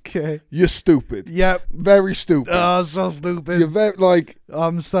obvious. Okay. You're stupid. Yep. Very stupid. Oh, so stupid. You're very, like,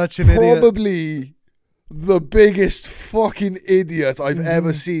 I'm such an idiot. probably the biggest fucking idiot I've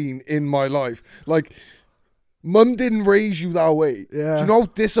ever seen in my life. Like, Mum didn't raise you that way. Yeah. Do you know how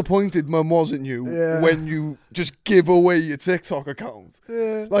disappointed Mum was in you when you just give away your TikTok account?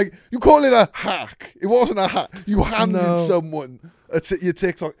 Yeah. Like, you call it a hack. It wasn't a hack. You handed No. someone your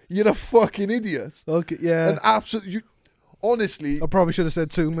TikTok. You're a fucking idiot. Okay, yeah. And absolutely, honestly, I probably should have said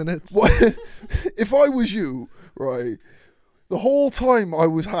 2 minutes. if I was you, right, the whole time I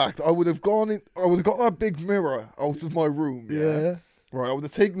was hacked, I would have got that big mirror out of my room. Yeah. Right, I would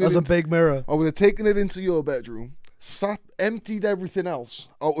have taken it. That's a big mirror. I would have taken it into your bedroom, emptied everything else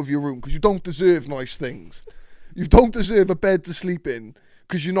out of your room because you don't deserve nice things. You don't deserve a bed to sleep in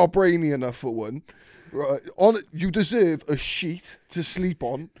because you're not brainy enough for one. Right, you deserve a sheet to sleep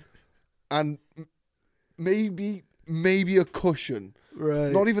on, and maybe a cushion.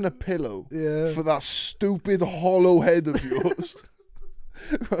 Right. Not even a pillow. Yeah. For that stupid hollow head of yours.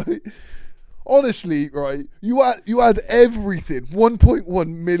 Right? Honestly, right, you had everything. 1.1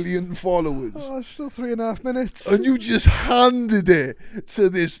 million followers. Oh, still 3.5 minutes. And you just handed it to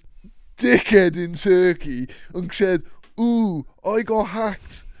this dickhead in Turkey and said, "Ooh, I got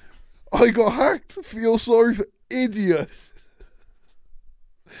hacked. Feel sorry for idiots."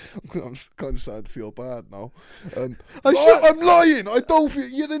 I'm kind of starting to feel bad now. I'm lying. I don't feel...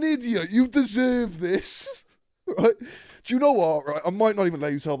 You're an idiot. You deserve this. Right? Do you know what? Right? I might not even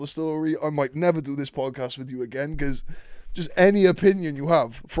let you tell the story. I might never do this podcast with you again because just any opinion you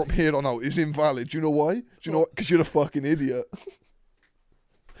have from here on out is invalid. Do you know why? Do you know what? Because you're a fucking idiot.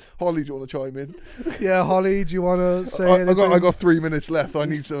 Holly, do you want to chime in? Yeah, Holly, do you want to say anything? I got 3 minutes left. I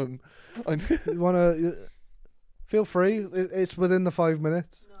need some... You want to... Feel free. It's within the 5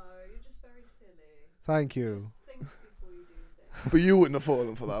 minutes. No, you're just very silly. Thank you. Just think before you do things. But you wouldn't have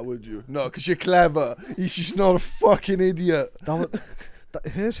fallen for that, would you? No, because you're clever. He's just not a fucking idiot.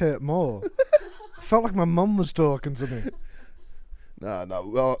 His hurt more. I felt like my mum was talking to me. No.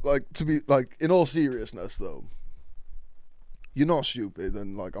 Well, like, to be, like, in all seriousness, though, you're not stupid,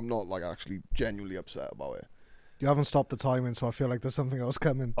 and, like, I'm not, like, actually genuinely upset about it. You haven't stopped the timing, so I feel like there's something else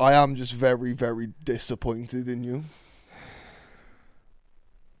coming. I am just very, very disappointed in you.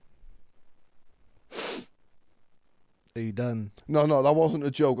 Are you done? No, that wasn't a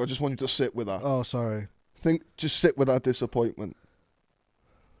joke. I just want you to sit with that. Oh, sorry. Just sit with that disappointment.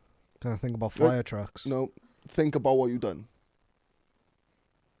 Can I think about fire trucks? No, think about what you've done.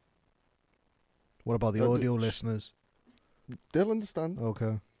 What about the audio listeners? They'll understand.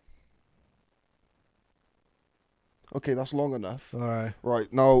 Okay. Okay, that's long enough. All right. Right,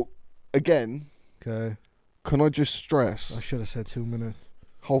 now, again, Okay. can I just stress I should have said 2 minutes.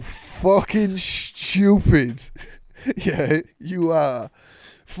 how fucking stupid yeah, you are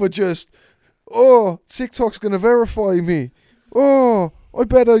for just, TikTok's going to verify me. Oh, I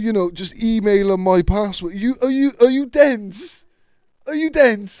better, just email them my password. Are you dense? Are you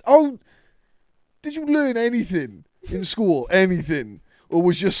dense? Oh, did you learn anything in school? Anything? Or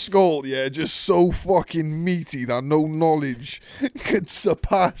was your skull, just so fucking meaty that no knowledge could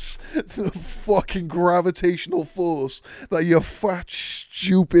surpass the fucking gravitational force that your fat,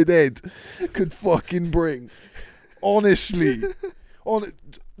 stupid head could fucking bring? Honestly.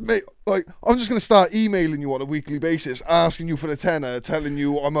 Mate, like, I'm just going to start emailing you on a weekly basis, asking you for the tenner, telling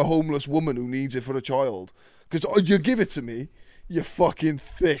you I'm a homeless woman who needs it for a child. Because you give it to me, you fucking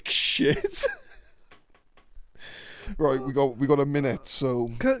thick shit. Right, we got a minute,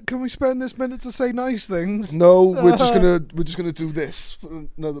 so Can we spend this minute to say nice things? no, we're just gonna do this for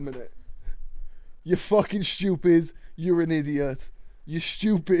another minute. You're fucking stupid. You're an idiot. You're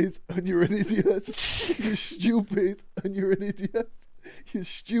stupid and you're an idiot. You're stupid and you're an idiot. You're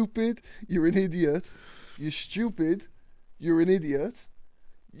stupid. You're an idiot. You're stupid. You're an idiot.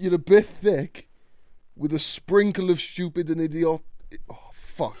 You're a bit thick, with a sprinkle of stupid and idiot. Oh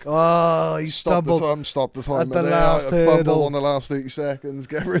fuck. Oh, he Stop the stumbled. time, stop the time. at the man. last I fumble hurdle. on the last 30 seconds.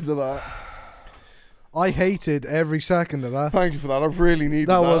 Get rid of that. I hated every second of that. Thank you for that. I really needed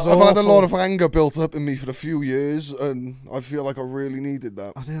That that. was I've had a awful. lot of anger built up in me for a few years, and I feel like I really needed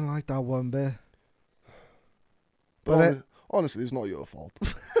that. I didn't like that one bit. But But honestly, it's not your fault.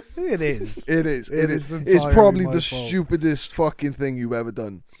 it is. It is. It It is. is It's entirely probably my the fault. stupidest fucking thing you've ever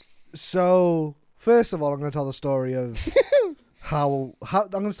done. So, first of all, I'm going to tell the story of how I'm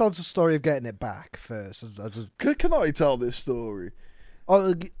going to start the story of getting it back first. I just, Can I tell this story?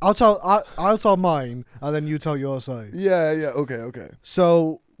 I'll tell mine, and then you tell your side. Yeah. Okay.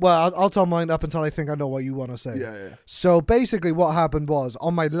 So, well, I'll tell mine up until I think I know what you want to say. Yeah. So basically, what happened was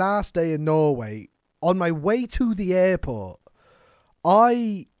on my last day in Norway, on my way to the airport,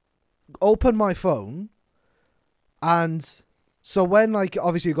 I opened my phone, and so when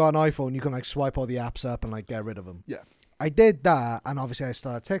obviously you got an iPhone, you can swipe all the apps up and get rid of them. Yeah. I did that, and obviously I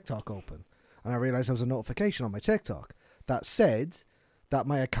started TikTok open, and I realized there was a notification on my TikTok that said that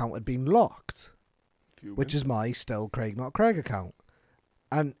my account had been locked, which is my still Craig Not Craig account.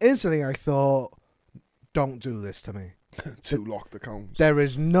 And instantly I thought, don't do this to me. 2 locked accounts. There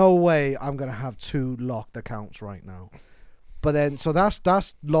is no way I'm going to have 2 locked accounts right now. But then, so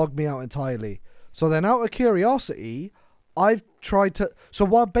that's logged me out entirely. So then out of curiosity, I've tried to,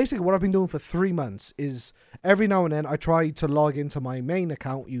 what I've been doing for 3 months is every now and then I try to log into my main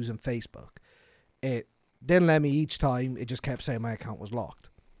account using Facebook. It didn't let me each time. It just kept saying my account was locked.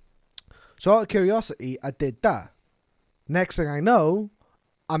 So out of curiosity, I did that. Next thing I know,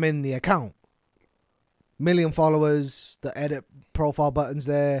 I'm in the account. 1 million followers, the edit profile button's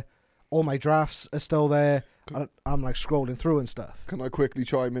there, all my drafts are still there. I'm scrolling through and stuff. Can I quickly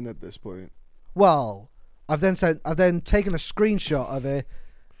chime in at this point? Well, I've then taken a screenshot of it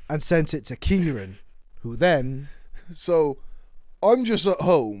and sent it to Kieran, who then... So, I'm just at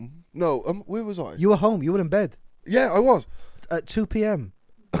home. No, where was I? You were home. You were in bed Yeah, I was. at 2 p.m.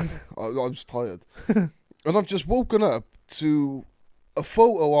 I was tired. And I've just woken up to a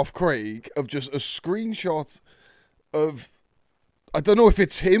photo of Craig of just a screenshot of, I don't know if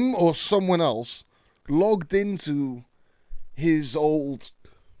it's him or someone else, logged into his old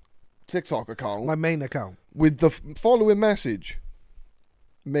TikTok account My main account. with the following message.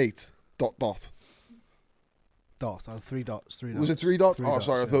 Mate, ... Dot. 3 dots. 3 dots. Was it 3 dots? 3 Oh, dots,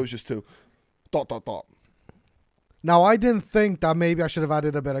 sorry, I yeah. thought it was just 2. ... Now, I didn't think that maybe I should have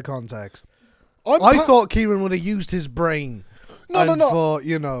added a bit of context. I'm I pa- thought Kieran would have used his brain. No, and no.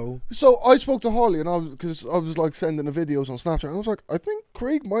 thought, So I spoke to Holly, and because I was sending the videos on Snapchat, and I was like, I think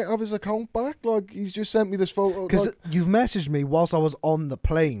Craig might have his account back. He's just sent me this photo. because you've messaged me whilst I was on the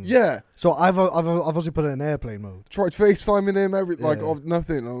plane. Yeah, So I've obviously put it in airplane mode. tried FaceTiming him, Yeah.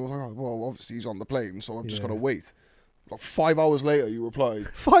 nothing. And I was like, oh, well, obviously he's on the plane, so I've just Yeah. got to wait. 5 hours later, you replied.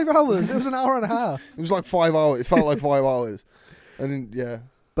 5 hours. It was an hour and a half. It was 5 hours. It felt like 5 hours. And then, yeah.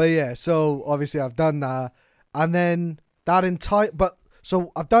 But yeah, so obviously I've done that, and then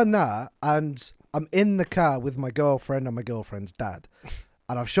so I've done that, and I'm in the car with my girlfriend and my girlfriend's dad,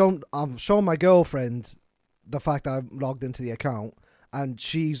 and I've shown my girlfriend the fact that I'm logged into the account, and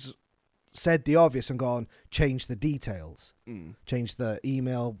she's said the obvious and gone, change the details, change the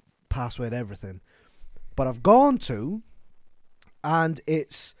email, password, everything. But I've gone to, and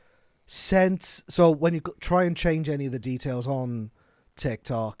it's sent. So when you try and change any of the details on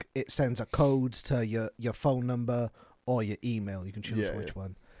TikTok, it sends a code to your phone number or your email. You can choose which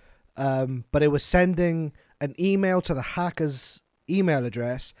one. But it was sending an email to the hacker's email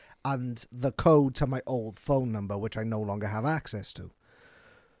address and the code to my old phone number, which I no longer have access to.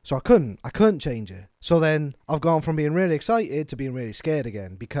 So I couldn't change it. So then I've gone from being really excited to being really scared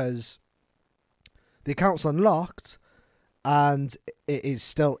again, because the account's unlocked and it is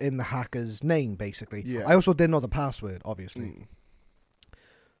still in the hacker's name, basically. Yeah. I also didn't know the password, obviously.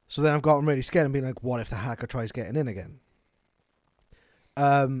 So then I've gotten really scared and being like, what if the hacker tries getting in again?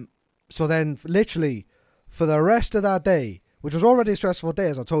 So then literally for the rest of that day, which was already a stressful day,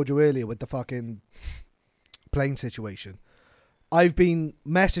 as I told you earlier with the fucking plane situation, I've been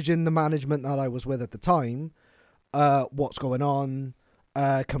messaging the management that I was with at the time, what's going on,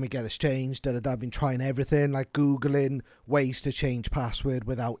 can we get this changed? I've been trying everything, like Googling ways to change password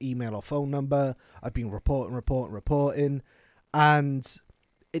without email or phone number. I've been reporting, and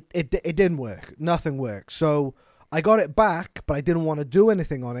it didn't work. Nothing worked. So I got it back, but I didn't want to do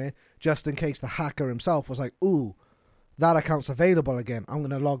anything on it just in case the hacker himself was like, ooh, that account's available again. I'm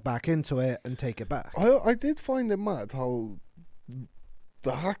going to log back into it and take it back. I did find it mad how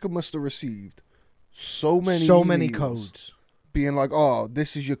the hacker must have received so many emails codes being like, oh,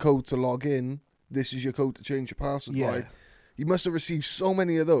 this is your code to log in. This is your code to change your password. Yeah. Like, you must have received so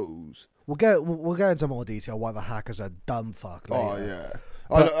many of those. We'll get into more detail why the hackers are dumb fuck later. Oh, yeah.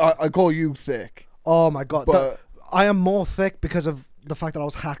 But, I call you thick. Oh, my God. But I am more thick because of the fact that I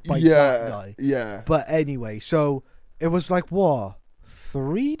was hacked by that guy. Yeah. But anyway, so it was like, what,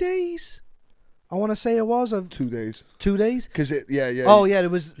 3 days? I want to say it was. 2 days. 2 days? Because yeah. Oh, yeah, it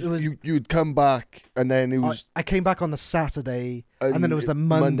was. You'd come back and then it was... I came back on the Saturday and then it was the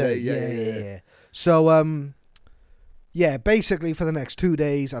Monday. Yeah. So, yeah, basically for the next 2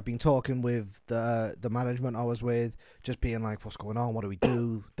 days, I've been talking with the management I was with, just being like, what's going on? What do we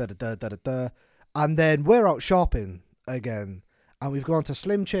do? Da-da-da. And then we're out shopping again, and we've gone to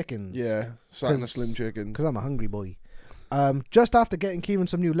Slim Chickens. Yeah, sat in a Slim Chicken. Because I'm a hungry boy. Just after getting Kieran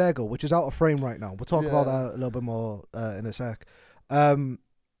some new Lego, which is out of frame right now. We'll talk about that a little bit more in a sec. But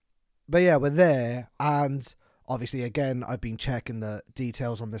yeah, we're there, and obviously, again, I've been checking the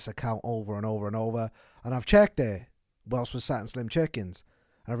details on this account over and over and over, and I've checked it whilst we're sat in Slim Chickens,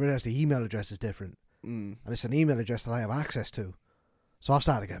 and I realised the email address is different. And it's an email address that I have access to. So I've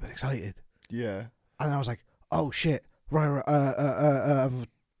started to get a bit excited. Yeah. And I was like, oh shit, right, I've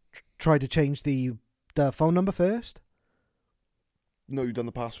tried to change the phone number first. No, you've done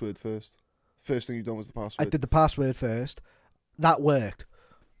the password first. First thing you've done was the password. I did the password first. That worked.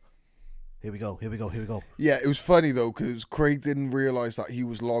 Here we go. Yeah, it was funny though, because Craig didn't realise that he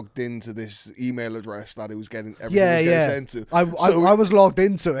was logged into this email address that it was getting everything sent to. I was logged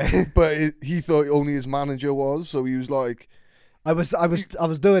into it. But he thought only his manager was, so he was like... I was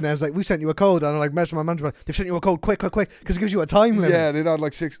doing it. I was like, we sent you a code, and I like messaged my manager. They've sent you a code, quick, because it gives you a time limit. Yeah, they'd had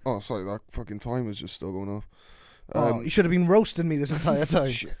like 6. Oh, sorry, that fucking timer's just still going off. You should have been roasting me this entire time.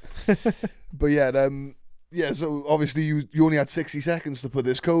 Shit. But yeah, so obviously you only had 60 seconds to put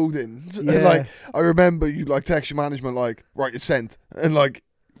this code in. Yeah. And like, I remember you like text your management like, right, it's sent, and like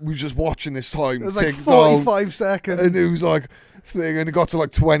we were just watching this time. It was like tick 45 down, seconds, and it was like thing, and it got to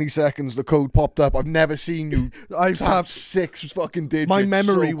like 20 seconds. The code popped up. I've never seen you. I tapped 6 fucking digits. My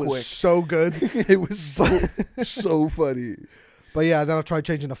memory so was quick. so good. It was so funny. But yeah, then I tried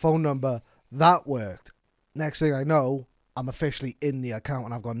changing the phone number. That worked. Next thing I know, I'm officially in the account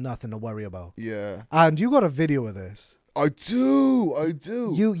and I've got nothing to worry about. Yeah. And you got a video of this. I do.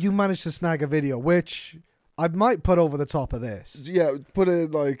 You managed to snag a video, which I might put over the top of this. Yeah, put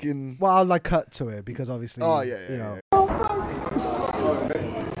it like in... Well, I'll like cut to it because obviously... Oh, yeah. You know.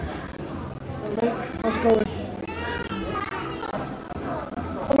 How's it going?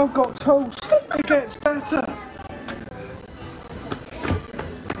 Well, I've got toast. It gets better.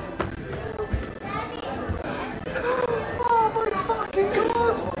 Oh my fucking god!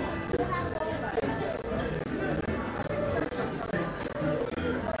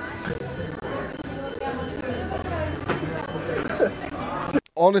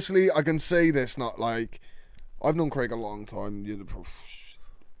 Honestly, I can say this, not like... I've known Craig a long time,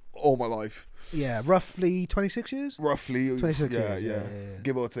 all my life. Yeah, roughly 26 years? Roughly. 26 yeah, years, yeah. yeah.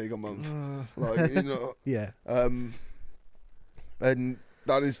 Give or take a month. Like, you know. Yeah. And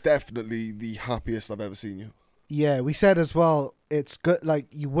that is definitely the happiest I've ever seen you. Yeah, we said as well, it's good, like,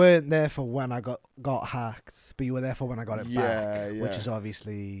 you weren't there for when I got hacked, but you were there for when I got it back, which is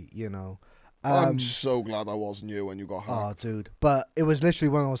obviously, you know... I'm so glad I wasn't you when you got hacked. Oh, dude. But it was literally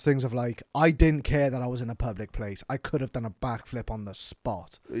one of those things of like, I didn't care that I was in a public place. I could have done a backflip on the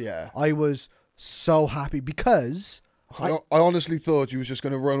spot. Yeah. I was so happy because... I honestly thought you was just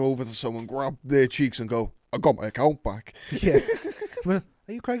going to run over to someone, grab their cheeks and go, I got my account back. Yeah. Well,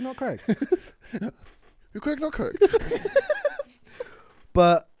 are you Craig, not Craig? You're Craig, not Craig.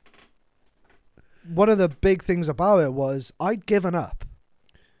 But one of the big things about it was I'd given up.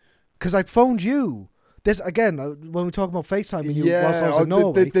 Because I'd phoned you. This, again, when we talk about FaceTiming you whilst I was in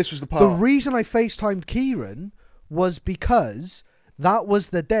Norway, this was the part. The reason I FaceTimed Kieran was because that was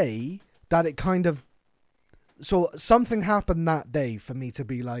the day that it kind of So something happened that day for me to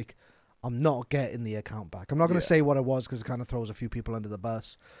be like, I'm not getting the account back. I'm not going to say what it was because it kind of throws a few people under the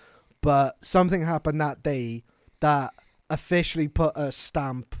bus. But something happened that day that officially put a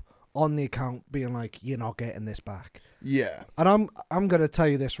stamp on the account being like, you're not getting this back. Yeah. And I'm going to tell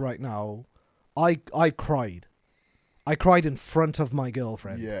you this right now. I cried. I cried in front of my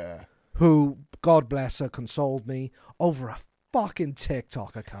girlfriend. Yeah. Who, God bless her, consoled me over a fucking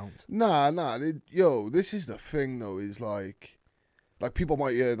TikTok account. Nah. This is the thing though. Is like people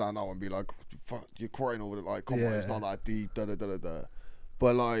might hear that now and be like, "Fuck, you're crying over it." Like, come on, it's not that deep. Da da da da da.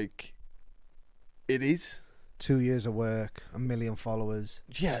 But like, it is. 2 years of work, 1 million followers.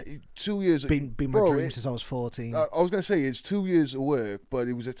 Yeah, 2 years. Been my dream since I was 14. I was gonna say it's 2 years of work, but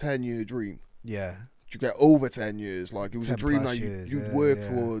it was a 10-year dream. Yeah. You get over 10 years. Like, it was a dream that you'd work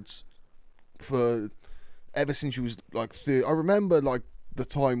towards for ever since you was like 30. I remember like the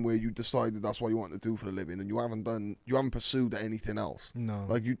time where you decided that's what you wanted to do for a living, and you haven't pursued anything else. No.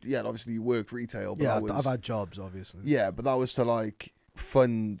 Like obviously you worked retail. But I've had jobs, obviously. Yeah, but that was to like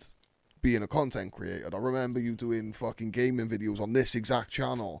fund being a content creator. I remember you doing fucking gaming videos on this exact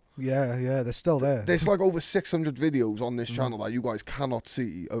channel. Yeah, they're still there. There's like over 600 videos on this channel that you guys cannot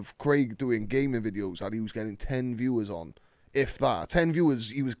see of Craig doing gaming videos that he was getting 10 viewers on. If that. 10 viewers,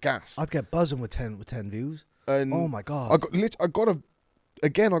 he was gassed. I'd get buzzing with 10 views. And oh my God. I got to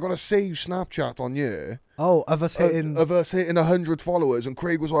save Snapchat on you. Oh, of us hitting 100 followers, and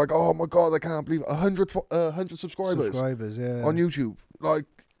Craig was like, "Oh my God, I can't believe it. 100 subscribers on YouTube." Like,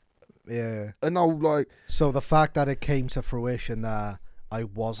 yeah. And now, like, so the fact that it came to fruition that I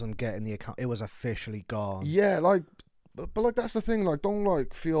wasn't getting the account, it was officially gone. Yeah, like, but like that's the thing. Like,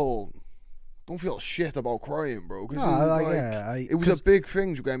 don't feel shit about crying, bro. Cause it was a big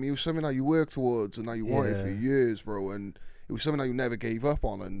thing. You get me? It was something that you worked towards and that you wanted for years, bro. And it was something that you never gave up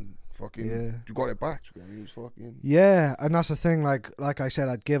on, and fucking you got it back. You get me? It was fucking and that's the thing. Like I said,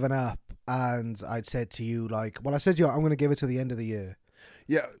 I'd given up, and I'd said to you, like, well, I said to you, I'm going to give it to the end of the year.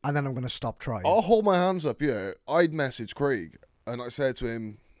 Yeah. And then I'm going to stop trying. I'll hold my hands up, I'd message Craig, and I said to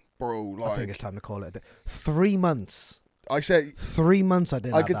him, bro, like, I think it's time to call it 3 months. I said 3 months I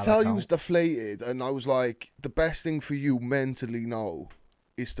didn't I could tell you was deflated, and I was like, the best thing for you mentally now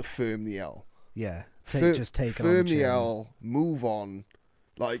is to firm the L. Yeah. Just take it on firm the L, move on.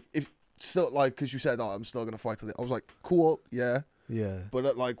 Like, if still, like, because you said, I'm still going to fight till the... I was like, cool, yeah. Yeah.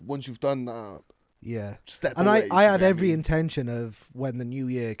 But, like, once you've done that... Yeah. Step and away, I had every intention of, when the new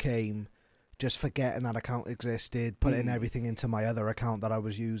year came, just forgetting that account existed, putting everything into my other account that I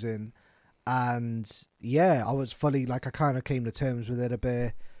was using. And yeah, I was fully, like, I kind of came to terms with it a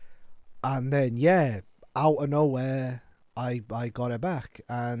bit. And then, out of nowhere, I got it back.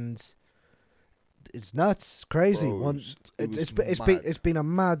 And it's nuts, crazy. Bro, it's been a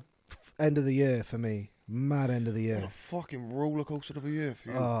mad end of the year for me. Mad end of the year. What a fucking roller coaster of a year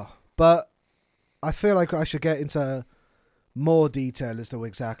for you. But I feel like I should get into more detail as to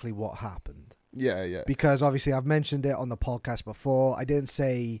exactly what happened. Yeah. Because obviously I've mentioned it on the podcast before. I didn't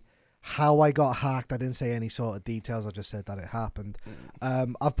say how I got hacked. I didn't say any sort of details. I just said that it happened.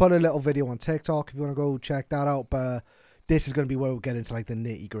 I've put a little video on TikTok if you want to go check that out. But this is going to be where we'll get into like the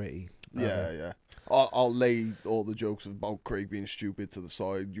nitty gritty. Yeah. I'll lay all the jokes about Craig being stupid to the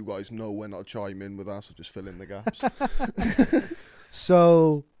side. You guys know when I'll chime in with that, so just fill in the gaps.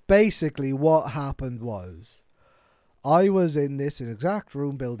 So basically what happened was I was in this exact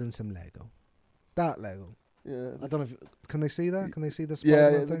room building some Lego. That Lego. Yeah. I don't know can they see that? Can they see the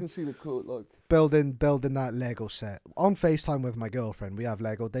Spider-Man they can see the coat, like. Building that Lego set. On FaceTime with my girlfriend. We have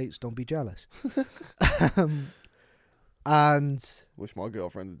Lego dates, don't be jealous. And wish my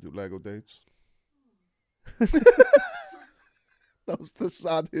girlfriend would do Lego dates. That was the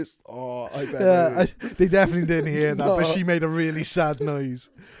saddest. Oh, I bet. They definitely didn't hear that, No. but she made a really sad noise.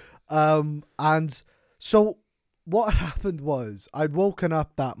 And so what happened was I'd woken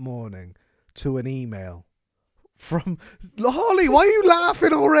up that morning to an email from Holly. Why are you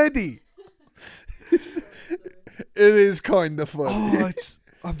laughing already? It is kind of funny.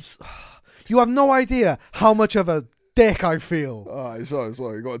 You have no idea how much of a dick I feel.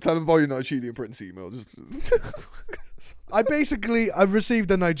 Sorry. Go on, tell him about your Nigerian Prince email. Just I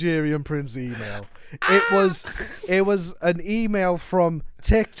received a Nigerian Prince email. It was an email from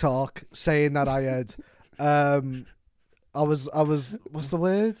TikTok saying that I had I was what's the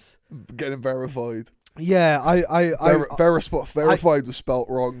word? Getting verified. Yeah, verified was spelt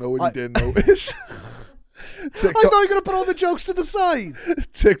wrong. No one didn't notice. TikTok, I thought you were gonna put all the jokes to the side.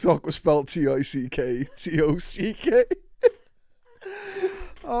 TikTok was spelled TICK.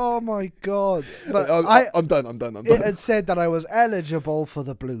 Oh my god! But I'm done. it had said that I was eligible for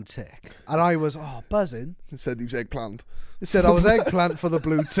the blue tick, and I was buzzing. It said he was eggplant. It said I was eggplant for the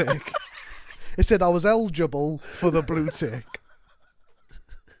blue tick. It said I was eligible for the blue tick.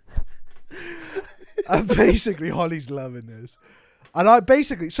 And basically, Holly's loving this. And I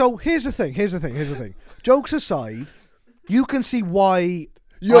basically... So, here's the thing. Jokes aside, you can see why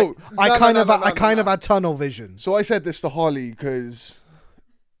I kind of had tunnel vision. So I said this to Holly because,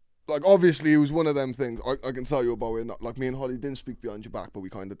 like, obviously it was one of them things. I can tell you about it. Like, me and Holly didn't speak behind your back, but we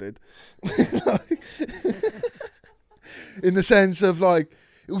kind of did. In the sense of, like,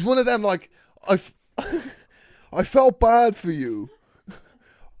 it was one of them, like, I felt bad for you,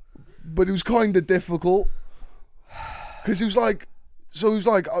 but it was kind of difficult because it was like,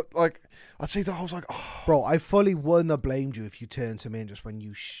 I'd say that I was like, oh. Bro, I fully wouldn't have blamed you if you turned to me and just went,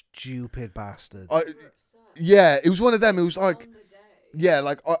 you stupid bastard. Yeah, it was one of them. It was like, yeah,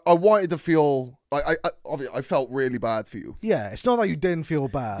 like I wanted to feel like obviously I felt really bad for you. Yeah, it's not that you didn't feel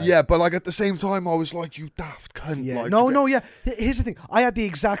bad. Yeah, but like at the same time, I was like, you daft cunt. Yeah, like, yeah. Here's the thing. I had the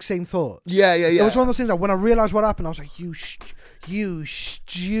exact same thought. Yeah. It was one of those things that when I realised what happened, I was like, you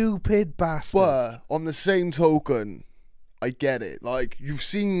stupid bastard. But on the same token, I get it. Like, you've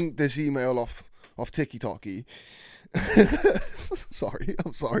seen this email off TikToky. I'm sorry.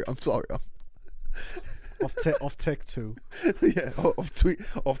 Off tick too. Yeah, off tweet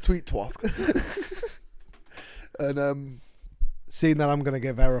twat. And seeing that I'm gonna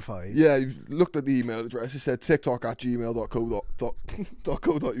get verified. yeah, you've looked at the email address. It said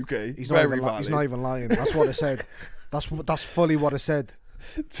tiktok@gmail.co.uk. He's not even lying. That's what it said. That's fully what it said.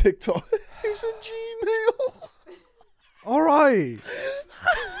 TikTok. It's a Gmail. All right. Say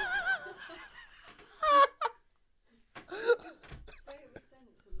it was sent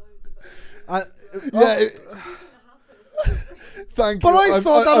to loads of Yeah. Thank you. But I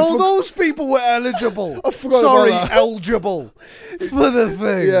thought that all those people were eligible. I forgot about that. Eligible for the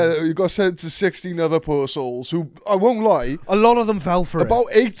thing. Yeah, you got sent to 16 other poor souls who, I won't lie, A lot of them fell for about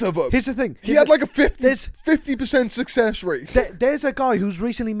 8 of them. Here's the thing. He had like a 50% success rate. There's a guy who's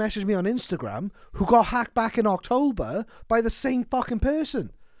recently messaged me on Instagram who got hacked back in October by the same fucking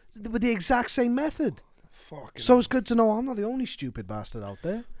person with the exact same method. Fucking So it's good to know I'm not the only stupid bastard out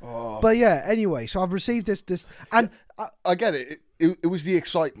there. Oh. But yeah, anyway, so I've received this, and I get it. It was the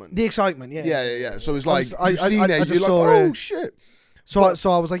excitement. the excitement, yeah. Yeah. So it's like, I you've seen I it, just you're like, saw oh, it. shit. So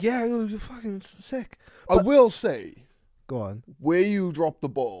I was like, yeah, you're fucking sick. I will say, Go on. where you dropped the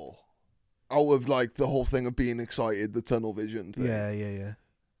ball out of like the whole thing of being excited, the tunnel vision thing, Yeah.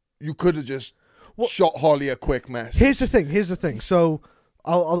 you could have just shot Holly a quick message. Here's the thing. So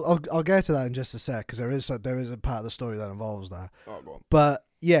I'll get to that in just a sec because there is a part of the story that involves that. Oh, go on. But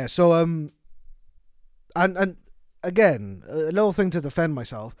yeah, so and again, a little thing to defend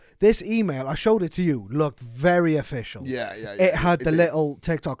myself. This email, I showed it to you, looked very official. Yeah. It had the little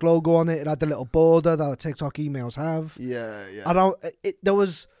TikTok logo on it. It had the little border that the TikTok emails have. Yeah. And there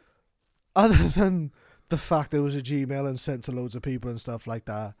was, other than the fact that it was a Gmail and sent to loads of people and stuff like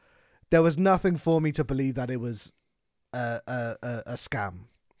that, there was nothing for me to believe that it was a scam.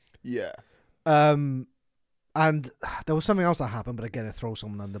 Yeah. And there was something else that happened, but again, it throws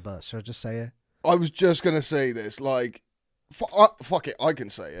someone under the bus. Should I just say it? I was just going to say this, like, fuck it, I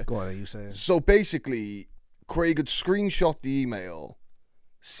can say it. Go on, you say it. So basically, Craig had screenshot the email,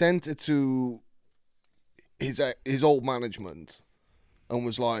 sent it to his old management, and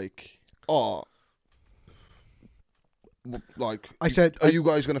was like, oh, like, I said, are you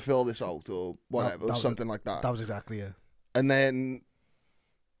guys going to fill this out or whatever, that something like that. That was exactly it. And then,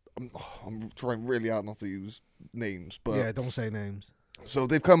 I'm trying really hard not to use names, but... Yeah, don't say names. So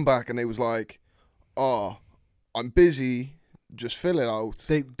they've come back and they was like, oh, I'm busy, just fill it out.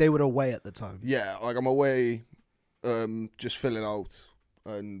 They were away at the time. Yeah, like I'm away, just fill it out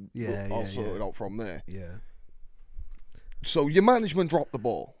and I'll sort it out from there. Yeah. So your management dropped the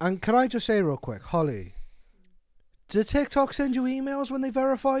ball. And can I just say real quick, Holly, did TikTok send you emails when they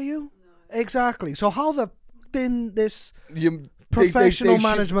verify you? No. Exactly. So how the then this professional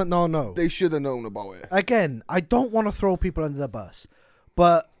management not know? They should have known about it. Again, I don't want to throw people under the bus,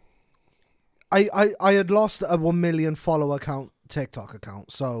 but I had lost a 1 million follower TikTok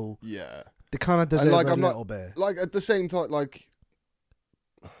account, so yeah, they kind of deserve a little bit. Like at the same time, like,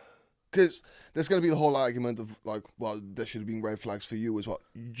 because there's going to be the whole argument of like, well, there should have been red flags for you as well.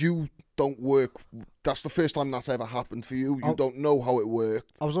 You don't work. That's the first time that's ever happened for you. You don't know how it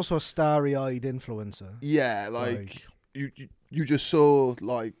worked. I was also a starry-eyed influencer. Yeah, like you just saw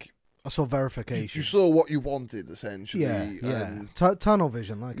like. I saw verification. You saw what you wanted essentially. Yeah. Tunnel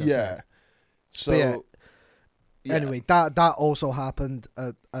vision, like I said. So Yeah. Anyway, that also happened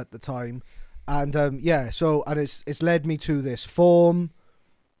at the time, and so and it's led me to this form.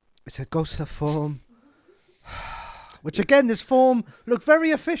 It said go to the form, which again, this form looked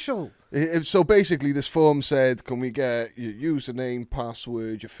very official. So basically, this form said, "Can we get your username,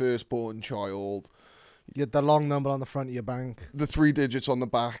 password, your firstborn child, You had the long number on the front of your bank, the 3 digits on the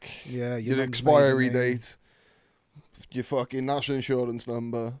back, yeah, your mum's expiry maiden name, date, your fucking national insurance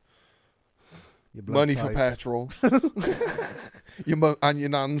number, your blood money for type." petrol, and your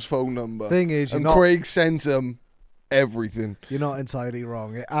nan's phone number." Thing is, And Craig sent him everything. you're not entirely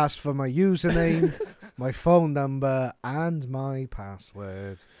wrong. It asked for my username, my phone number, and my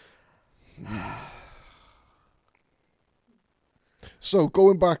password. So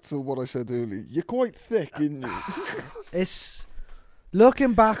going back to what I said earlier, you're quite thick, aren't you? It's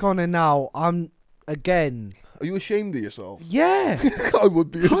looking back on it now. I'm again. Are you ashamed of yourself? Yeah, I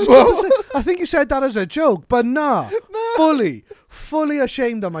would be as well. 100%. I think you said that as a joke, but nah, fully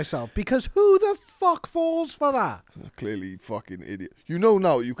ashamed of myself because who the fuck falls for that? Clearly, fucking idiot. You know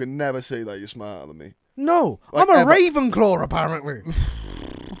now you can never say that you're smarter than me. No, Like I'm a ever. Ravenclaw apparently.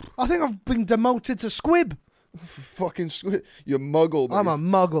 I think I've been demoted to Squib. Fucking squid. You're muggle, mate. I'm a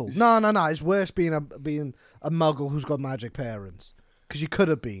muggle. No. It's worse being a muggle who's got magic parents. Because you could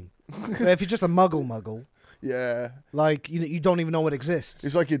have been. If you're just a muggle, Yeah. like you don't even know it exists.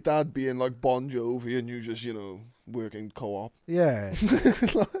 It's like your dad being like Bon Jovi and you just, working co-op. Yeah.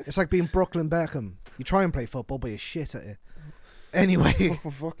 It's like being Brooklyn Beckham. You try and play football, but you're shit at it. Anyway.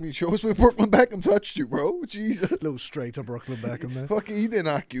 Oh, fuck me. Show us where Brooklyn Beckham touched you, bro. Jesus. Little straight to Brooklyn Beckham there. Fucking he didn't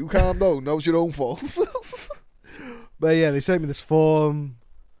hack you. Calm down. That was your own fault. But yeah, they sent me this form.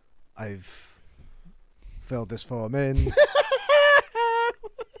 I've filled this form in.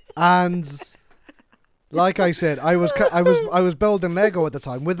 And like I said, I was building Lego at the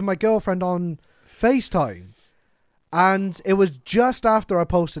time with my girlfriend on FaceTime. And it was just after I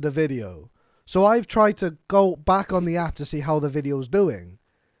posted a video. So I've tried to go back on the app to see how the video's doing.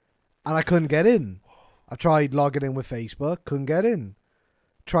 And I couldn't get in. I tried logging in with Facebook, couldn't get in.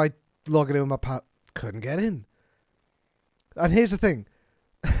 Tried logging in with my couldn't get in. And here's the thing.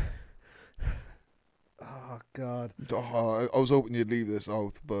 Oh God. I was hoping you'd leave this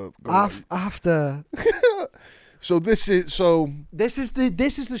out, but go on. After So this is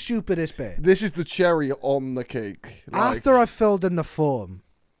the stupidest bit. This is the cherry on the cake. After I filled in the form,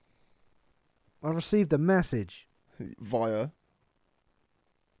 I received a message. Via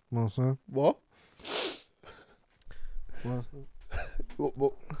What's that? what? What?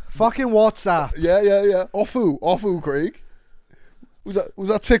 What? Fucking WhatsApp. Yeah. Off who, Craig? Was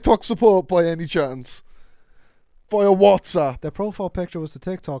that TikTok support by any chance? Via WhatsApp. Their profile picture was the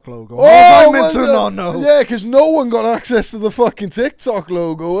TikTok logo. Oh, How was I meant to well, not know? Yeah, because no one got access to the fucking TikTok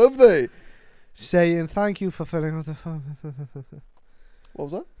logo, have they? Saying thank you for filling out the form.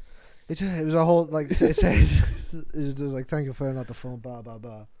 What was that? It was a whole like it says it was just like thank you for filling out the form, blah blah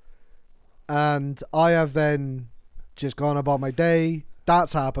blah. And I have then just gone about my day.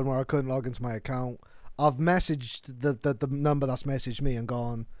 That's happened where I couldn't log into my account. I've messaged the number that's messaged me and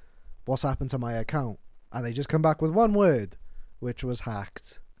gone, what's happened to my account? And they just come back with one word, which was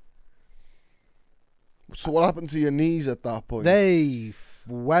hacked. So what happened to your knees at that point? They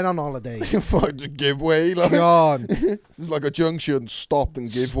went on holiday. Fucking give way, like Gone. it's like a junction, stopped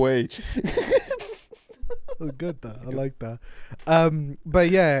and give way. Oh, good that. I like that. But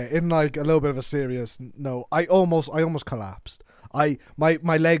yeah, in like a little bit of a serious note, I almost collapsed. My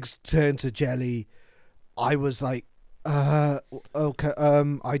legs turned to jelly. I was like, okay,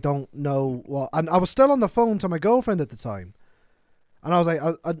 I don't know what. And I was still on the phone to my girlfriend at the time, and I was like,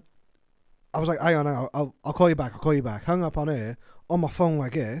 I was like, hang on, I'll call you back. Hung up on her on my phone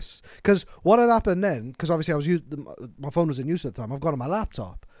like this, because what had happened then? Because obviously my phone was in use at the time. I've got on my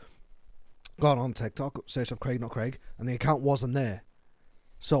laptop, gone on TikTok, searched up Craig, not Craig, and the account wasn't there.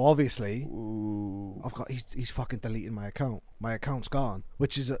 So obviously, Ooh. he's fucking deleting my account. My account's gone,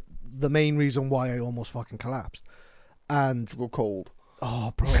 which is the main reason why I almost fucking collapsed. And Go cold.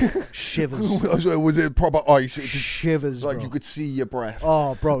 oh, bro, shivers, Was it proper ice? It just, shivers, like bro. you could see your breath.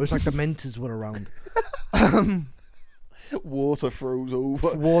 Oh, bro, it was like the mentors were around. Water froze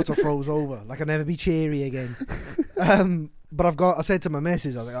over. Water froze over. Like I'll never be cheery again. But I said to my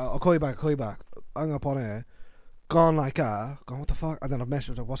missus, I was like, I'll call you back. Hung up on her. Gone like gone, what the fuck? And then I've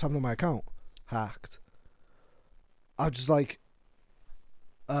messaged her, what's happened to my account? Hacked. I was just like,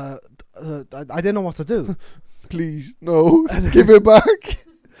 I didn't know what to do. Please, no. Give it back.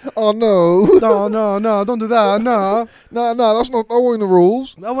 Oh, no. No, don't do that, no. No, that's not the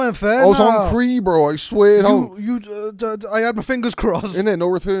rules. That weren't fair, I was no. on pre, bro. I swear. I had my fingers crossed. Innit? No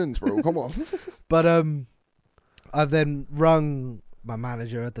returns, bro. Come on. But I've then rung my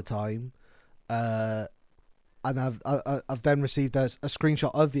manager at the time, and I've then received a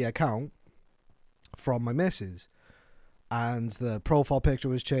screenshot of the account from my missus, and the profile picture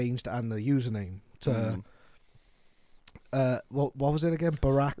was changed and the username to what was it again?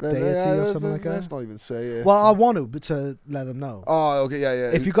 Barack Deity or something like that. Let's not even say it. Well, I want to, but to let them know. Oh, okay,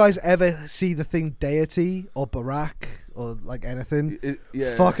 yeah. If you guys ever see the thing Deity or Barack or like anything,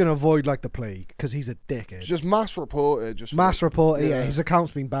 fucking avoid like the plague, because he's a dickhead. Just mass report it. Yeah. His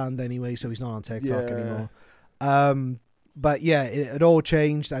account's been banned anyway, so he's not on TikTok anymore. But yeah, it all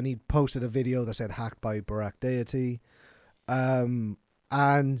changed, and he posted a video that said hacked by Barack Deity. And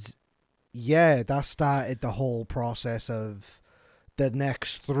yeah, that started the whole process of the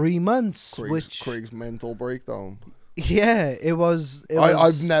next 3 months. Craig's mental breakdown. Yeah, it was.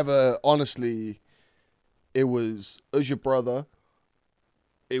 I've never, honestly, it was, as your brother,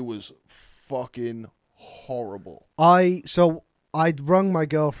 it was fucking horrible. I'd rung my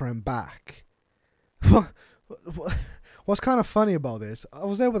girlfriend back. What's kind of funny about this, I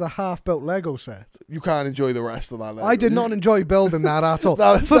was there with a half-built Lego set. You can't enjoy the rest of that Lego. I did not enjoy building that at all.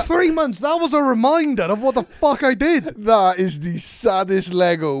 For 3 months, that was a reminder of what the fuck I did. That is the saddest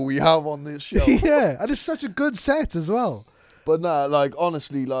Lego we have on this show. Yeah, and it's such a good set as well. But nah, like,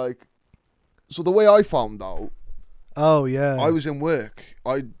 honestly, like, so the way I found out, oh yeah, I was in work.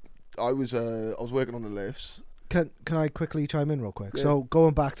 I was working on the lifts. Can I quickly chime in real quick? Yeah. So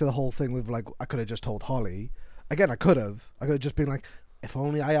going back to the whole thing with like, I could have just told Holly. Again, I could have just been like, if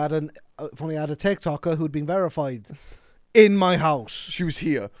only I had a TikToker who'd been verified in my house. She was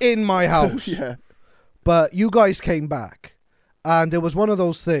here in my house. Yeah. But you guys came back, and it was one of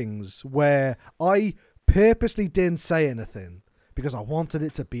those things where I purposely didn't say anything because I wanted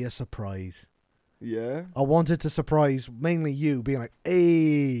it to be a surprise. Yeah. I wanted to surprise mainly you, being like,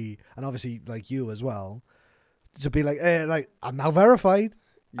 hey, and obviously like you as well, to be like, hey, like, I'm now verified.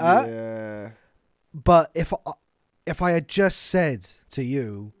 Yeah. But if I had just said to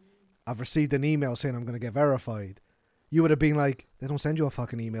you, I've received an email saying I'm going to get verified, you would have been like, they don't send you a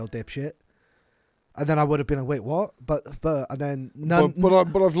fucking email, dipshit. And then I would have been like, wait, what? But and then none.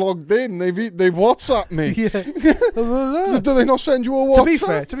 But I've logged in. They've WhatsApped me. Yeah. So do they not send you a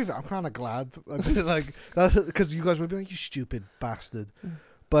WhatsApp? To be fair, I'm kind of glad, like, because you guys would be like, you stupid bastard.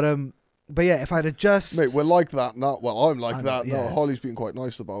 But yeah, if I'd have just... Mate, we're like that now. Well, I'm like that now. Yeah. Holly's been quite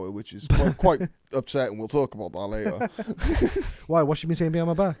nice about it, which is quite upsetting. We'll talk about that later. Why? What's she been saying behind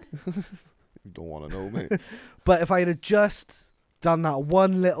my back? You don't want to know, mate. But if I had just done that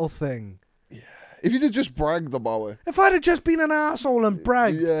one little thing... If you'd have just bragged about it. If I'd have just been an asshole and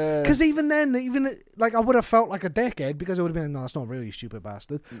bragged. Yeah. Because even then, like, I would have felt like a dickhead, because I would have been, no, that's not really, you stupid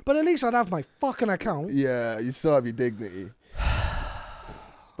bastard. But at least I'd have my fucking account. Yeah, you'd still have your dignity.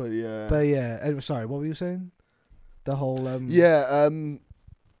 But yeah. Sorry, what were you saying? The whole...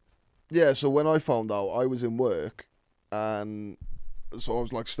 Yeah, so when I found out, I was in work, and so I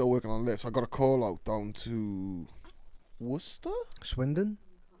was like still working on lifts. I got a call out down to Worcester? Swindon?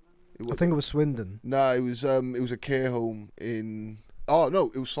 I think it was Swindon. No, it was a care home in... Oh,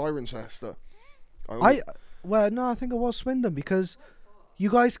 no, it was Cirencester. I think it was Swindon, because you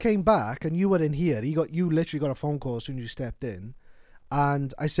guys came back and you were in here. You literally got a phone call as soon as you stepped in.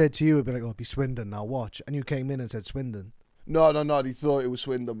 And I said to you, it'd be like, oh, it'd be Swindon, now watch. And you came in and said Swindon. No, he thought it was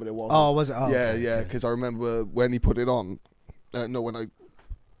Swindon, but it wasn't. Oh, was it? Oh, yeah, because I remember when he put it on.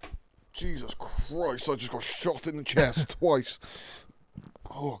 Jesus Christ, I just got shot in the chest twice.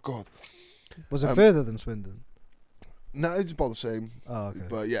 Oh, God. Was it further than Swindon? No, it's about the same. Oh, okay.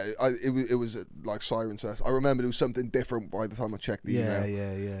 But yeah, it was like Cirencester. I remember there was something different by the time I checked the email.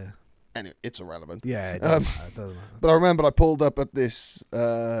 Yeah. Anyway, it's irrelevant. Yeah, it doesn't matter. But I remember I pulled up at this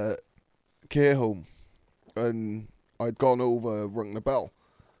care home, and I'd gone over, rung the bell.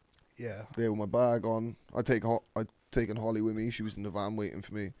 Yeah. There with my bag on. I'd taken Holly with me. She was in the van waiting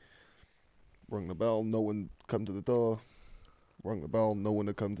for me. Rung the bell. No one come to the door. Rung the bell. No one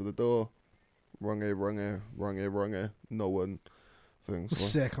had come to the door. Rung it. No one.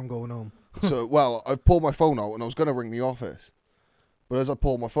 Sick. I'm going home. So, well, I pulled my phone out and I was going to ring the office. But as I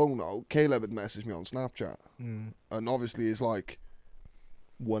pulled my phone out, Caleb had messaged me on Snapchat. And obviously it's like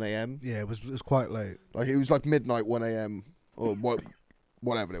 1 a.m. Yeah, it was quite late. Like, it was like midnight, 1 a.m. or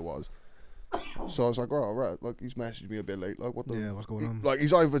whatever it was. So I was like, all right, like, he's messaged me a bit late. Like, what's going on? Like,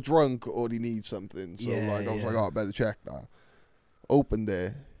 he's either drunk or he needs something. So, I was like, oh, I better check that. Opened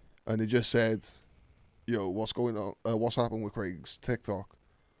there, and it just said, yo, what's going on? What's happened with Craig's TikTok?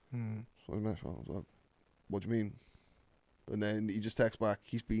 So I messaged him. I was like, what do you mean? And then he just texts back,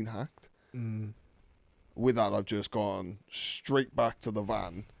 he's been hacked. With that, I've just gone straight back to the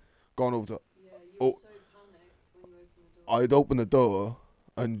van, gone over to... Yeah, you were so panicked when I'd opened the door,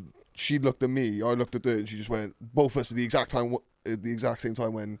 and she looked at me. I looked at her, and she just went. Both of us at the exact same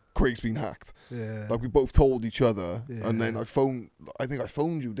time when Craig's been hacked. Yeah. Like we both told each other, Yeah. and then I think I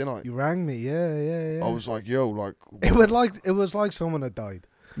phoned you, didn't I? You rang me. Yeah. I was like, yo, like It was like someone had died.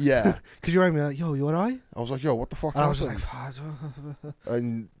 yeah. Because you rang me like, yo, you alright? I was like, yo, what the fuck's And I was happened? just like,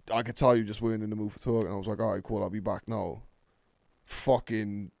 And I could tell you just weren't in the mood for talking. I was like, all right, cool, I'll be back now.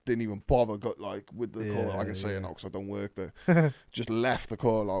 Fucking didn't even bother with the call. I can say it now because I don't work there. Just left the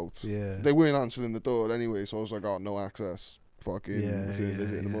call out. yeah. They weren't answering the door anyway, so I was like, oh, no access. Fucking Yeah, see a yeah,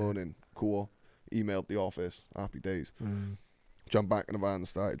 visit in the yeah. morning. Cool. Emailed the office. Happy days. Mm. Jumped back in the van and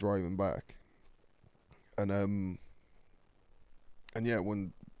started driving back. And yeah,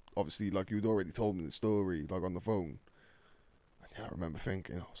 when obviously like you'd already told me the story like on the phone. And yeah, I remember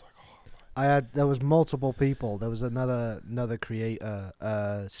thinking, I was like, There was multiple people. There was another creator,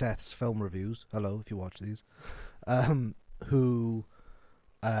 Seth's Film Reviews. Hello, if you watch these, who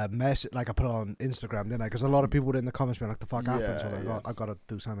messaged, like I put it on Instagram, didn't I? Because a lot of people were in the comments being like, "The fuck happened?" So Yeah. I got to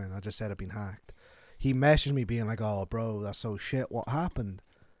do something. I just said I'd been hacked. He messaged me being like, "Oh, bro, that's so shit. What happened?"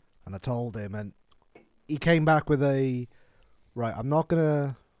 And I told him, and he came back with right. I'm not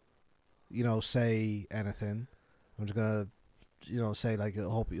gonna, say anything. I'm just gonna, say like, I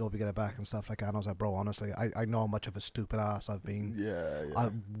hope you get it back and stuff like that. And I was like, bro, honestly, I know how much of a stupid ass I've been. yeah. I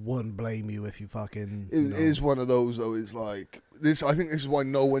wouldn't blame you if you fucking. It is one of those though. It's like this. I think this is why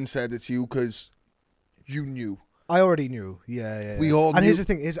no one said it to you because you knew. I already knew. Yeah. We all And knew. here's the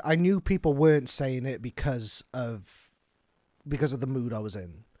thing: is I knew people weren't saying it because of the mood I was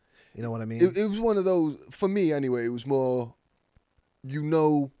in. You know what I mean? It was one of those for me anyway. It was more, you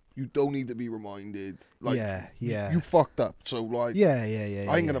don't need to be reminded. Like, yeah. You fucked up. So like, Yeah.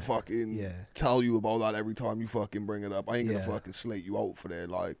 I ain't gonna fucking Yeah. tell you about that every time you fucking bring it up. I ain't gonna Yeah. fucking slate you out for that.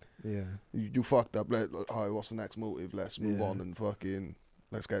 Like, Yeah. you fucked up. Alright, what's the next motive? Let's move on and fucking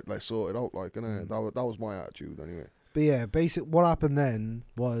let's sort it out. Like, innit? That was my attitude anyway. But yeah, what happened then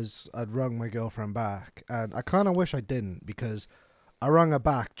was I'd rung my girlfriend back, and I kind of wish I didn't because I rung her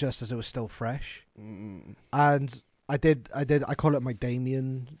back just as it was still fresh, and I call it my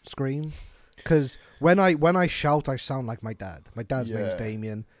Damien scream, because when I shout, I sound like my dad. My dad's name's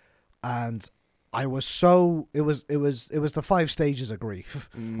Damien, and I was it was the 5 stages of grief,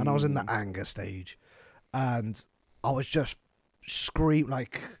 and I was in the anger stage, and I was just screaming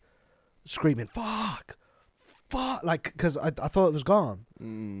fuck, like, because I thought it was gone.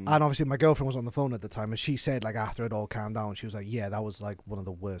 And obviously my girlfriend was on the phone at the time, and she said, like, after it all calmed down, she was like, yeah, that was like one of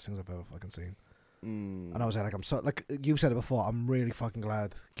the worst things I've ever fucking seen. And I was like, I'm so, like you said it before, I'm really fucking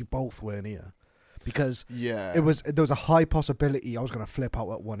glad you both weren't here, because there was a high possibility I was gonna flip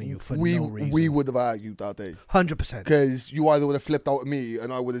out at one of you for no reason. We would have argued that day 100%, because you either would have flipped out at me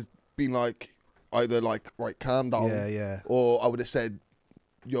and I would have been like, either like, right, calm down, or I would have said,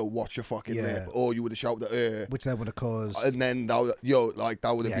 yo, watch your fucking lip, or you would have shouted at her, which then would have caused, and then that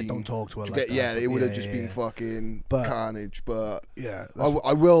would have been, don't talk to her like that. Yeah, it would have just been fucking carnage. But yeah,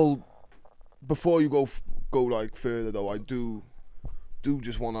 I will. Before you go like further though, I do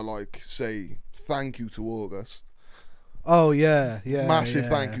just want to like say thank you to August. Oh yeah, Massive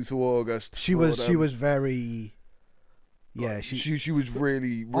thank you to August. She was very. Yeah, she was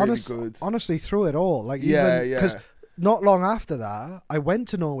really good. Honestly, through it all, like, because not long after that, I went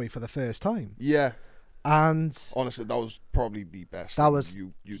to Norway for the first time. Yeah, and honestly, that was probably the best. That was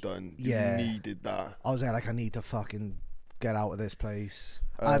you done. You needed that. I was there like, I need to fucking get out of this place,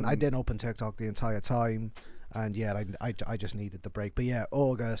 and I didn't open TikTok the entire time. And yeah, I just needed the break. But yeah,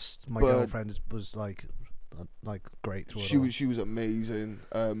 August, my girlfriend was like great through it all. She was amazing.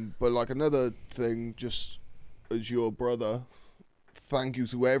 But like another thing, just as your brother, thank you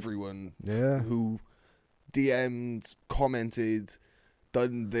to everyone who DM'd, commented,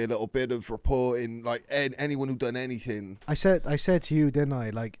 done their little bit of reporting, like anyone who done anything. I said to you, didn't I?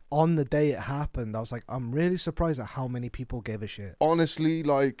 Like, on the day it happened, I was like, I'm really surprised at how many people gave a shit. Honestly,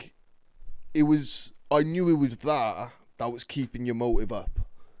 like, I knew it was that was keeping your motive up.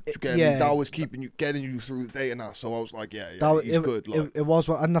 That was getting you through the day and that. So I was like, he's good. Like. It was,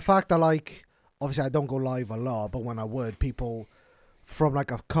 and the fact that, like, obviously I don't go live a lot, but when I would, people from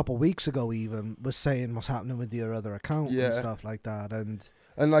like a couple weeks ago even was saying what's happening with your other account and stuff like that, and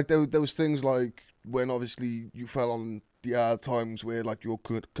like there was things like when obviously you fell on the hard times where like you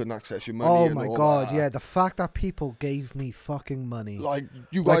couldn't access your money. Oh and my all god, that. yeah, the fact that people gave me fucking money, like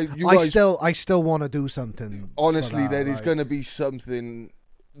I still want to do something. Honestly, there is like, going to be something.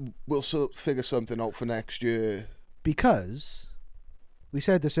 We'll figure something out for next year, because we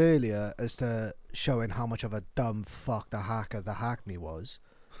said this earlier as to showing how much of a dumb fuck the hacker that hacked me was.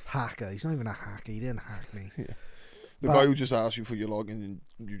 Hacker, he's not even a hacker. He didn't hack me. The guy who just asked you for your login and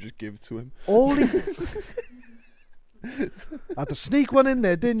you just give it to him. All he had to sneak one in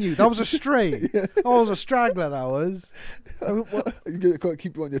there, didn't you? That was a stray. Yeah. That was a straggler. That was. You got to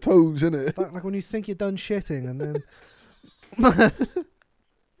keep you on your toes, innit? Like when you think you're done shitting and then.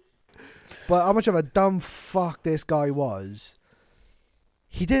 But how much of a dumb fuck this guy was.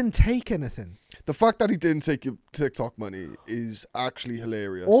 He didn't take anything. The fact that he didn't take your TikTok money is actually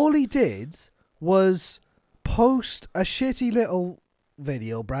hilarious. All he did was post a shitty little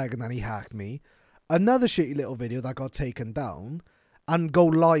video bragging that he hacked me, another shitty little video that got taken down, and go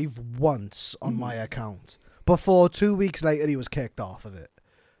live once on my account before 2 weeks later he was kicked off of it.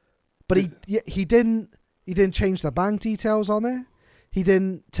 But he didn't change the bank details on it. He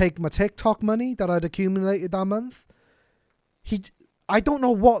didn't take my TikTok money that I'd accumulated that month. I don't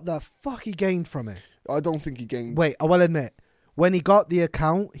know what the fuck he gained from it. I don't think he gained... Wait, I will admit, when he got the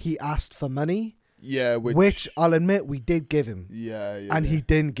account, he asked for money. Yeah, which I'll admit we did give him. Yeah. And he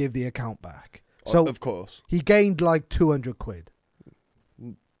didn't give the account back. So of course. He gained like 200 quid.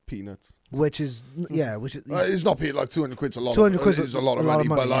 Peanuts. Which is... it's not like 200 quid's a lot. 200 quid's is a lot of money,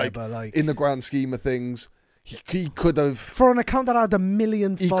 but like in the grand scheme of things... He could have, for an account that had 1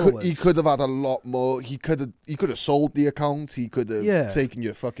 million followers. He could have had a lot more. He could have sold the account. He could have taken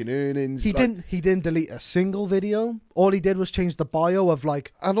your fucking earnings. He didn't delete a single video. All he did was change the bio of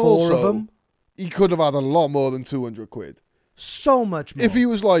like and 4 also, of them. He could have had a lot more than 200 quid. So much more. If he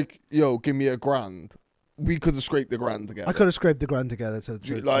was like, "Yo, give me $1,000," we could have scraped the $1,000 together. I could have scraped the $1,000 together to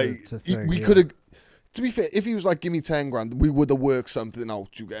could have. To be fair, if he was like, give me $10,000, we would have worked something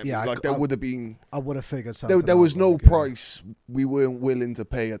out, you get me? Yeah, there would have been... I would have figured something there was out, no price we weren't willing to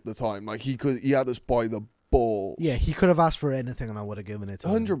pay at the time. Like, he had us by the balls. Yeah, he could have asked for anything and I would have given it to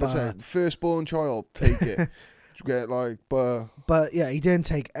him. 100%. Firstborn child, take it. You get like, But yeah, he didn't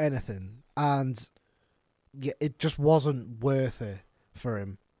take anything. And yeah, it just wasn't worth it for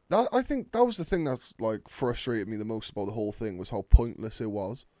him. I think that was the thing that's like frustrated me the most about the whole thing, was how pointless it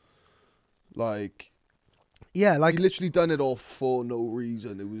was. Like... Yeah, like... He literally done it all for no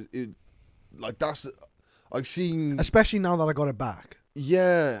reason. I've seen... Especially now that I got it back.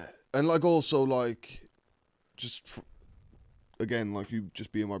 Yeah. And like also like... Again, like you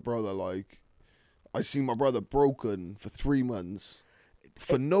just being my brother, like... I seen my brother broken for 3 months.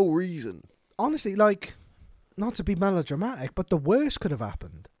 For no reason. Honestly, like... Not to be melodramatic, but the worst could have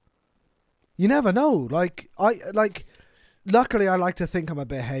happened. You never know. Luckily, I like to think I'm a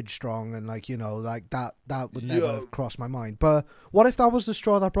bit headstrong and, like, you know, like that would never cross my mind. But what if that was the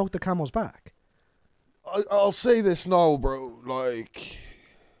straw that broke the camel's back? I'll say this now, bro. Like,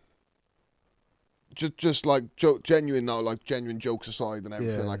 just like genuine now, like genuine jokes aside and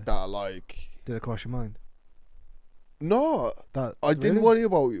everything like that. Like, did it cross your mind? No, I didn't worry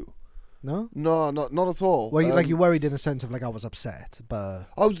about you. No, not at all. Well, you worried in a sense of like I was upset, but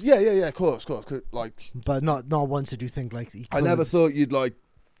I was of course, like, but not once did you think like I never thought you'd like,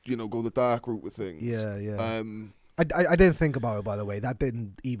 you know, go the dark route with things. Yeah. I didn't think about it, by the way. That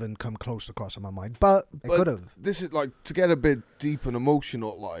didn't even come close to crossing my mind, but it could have. This is like, to get a bit deep and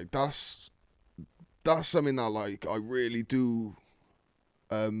emotional. Like that's something that like I really do.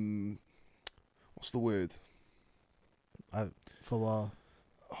 What's the word? For what?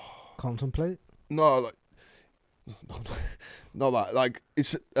 Contemplate? No, like, not that. Like,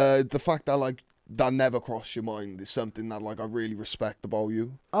 it's the fact that like that never crossed your mind is something that like I really respect about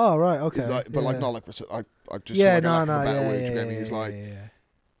you. Oh right, okay. Like, but like not like I just like a better word. You get me? It's like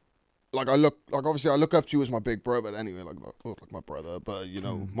I look up to you as my big brother anyway, like my brother, but you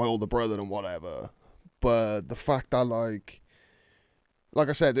know my older brother and whatever. But the fact that like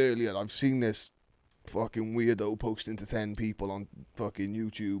I said earlier, I've seen this fucking weirdo posting to 10 people on fucking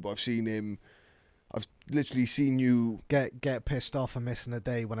YouTube. I've literally seen you get pissed off for missing a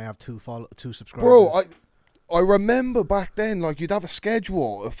day when I have two subscribers. Bro, I remember back then, like, you'd have a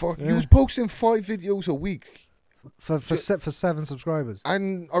schedule. You was posting 5 videos a week for 7 subscribers.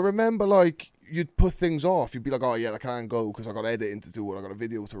 And I remember, like, you'd put things off. You'd be like, oh yeah, I can't go because I got editing to do and I got a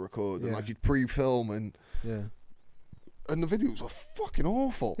video to record. And like you'd pre-film and the videos were fucking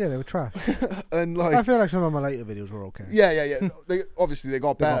awful. Yeah, they were trash. And like, I feel like some of my later videos were okay. Yeah. They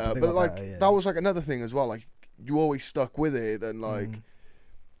got better, but like better, that was like another thing as well. Like you always stuck with it, and like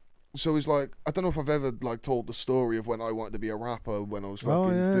so it's like I don't know if I've ever like told the story of when I wanted to be a rapper when I was fucking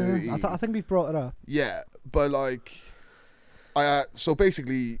 30. I think we've brought it up. Yeah, but like so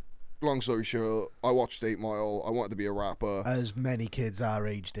basically, long story short, I watched 8 Mile. I wanted to be a rapper, as many kids our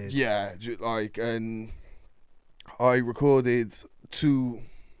age did. Yeah, like and. I recorded 2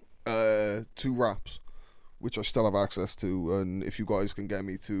 raps, which I still have access to, and if you guys can get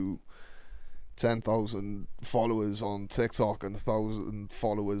me to 10,000 followers on TikTok and 1,000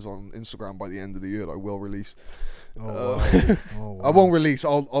 followers on Instagram by the end of the year, I will release. Oh, wow. Oh, wow. I won't release.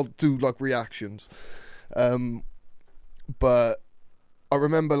 I'll do like reactions. But I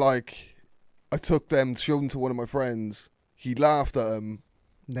remember like I took them, showed them to one of my friends. He laughed at them.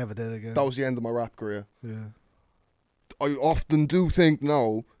 Never did again. That was the end of my rap career. Yeah. I often do think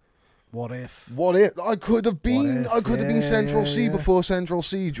now. What if? What if I could have been? If? I could have been Central C Yeah. before Central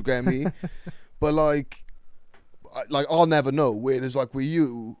C. Do you get me? But like I'll never know. Whereas like with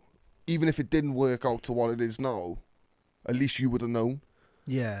you, even if it didn't work out to what it is now, at least you would have known.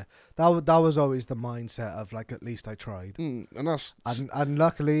 Yeah, that was always the mindset of like, at least I tried, And that's and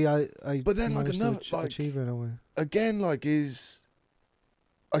luckily I But then, like, managed to another, like- achieve it in a way. again, like,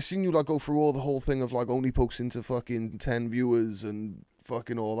 I seen you like go through all the whole thing of like only posting to fucking 10 viewers and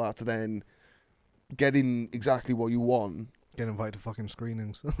fucking all that, to then getting exactly what you want. Get invited to fucking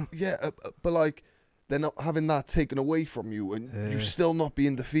screenings. Yeah, but like they're not having that taken away from you, and Yeah. you're still not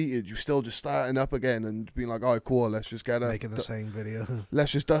being defeated. You're still just starting up again and being like, "Oh, cool, let's just get Making the same video.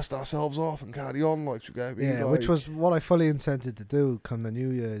 let's just dust ourselves off and carry on." Like, you get me? Yeah, Like, which was what I fully intended to do come the new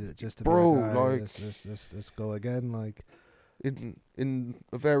year, just to Bro, be like, "Alright, like- let's go again." Like, in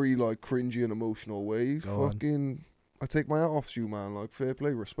a very like cringy and emotional way. Go on. Fucking, I take my hat off to you, man. Like, fair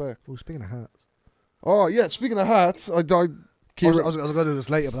play, respect. oh, speaking of hats, Oh yeah, speaking of hats, I died. I was going to do this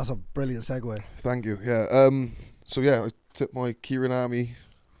later, but that's a brilliant segue. Thank you. Yeah. So yeah, I took my Kieran Army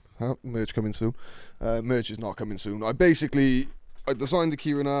hat, merch coming soon. Merch is not coming soon. I designed the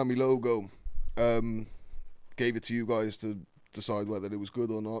Kieran Army logo. Gave it to you guys to decide whether it was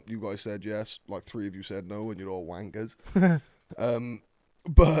good or not. You guys said yes. Like 3 of you said no, and you're all wankers.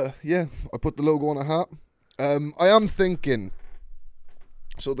 But yeah, I put the logo on a hat. I am thinking.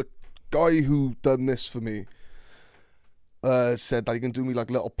 So the guy who done this for me said that he can do me like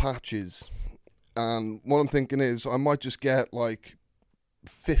little patches, and what I'm thinking is I might just get like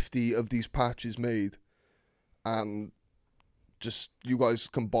 50 of these patches made, and just you guys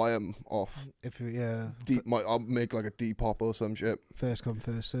can buy them off. If you, yeah, I'll make like a Depop or some shit. first come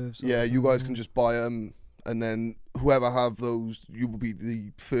first serve. Yeah, you guys can just buy them, and then whoever have those, you will be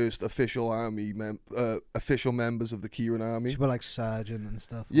the first official army official members of the Kieran Army. Should put like sergeant and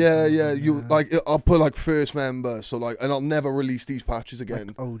stuff. Yeah, you like I'll put like first member, so like, and I'll never release these patches again.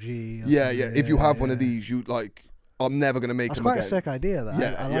 like OG. Yeah. If you have one of these, you like, I'm never gonna make That's them quite again. a sick idea. That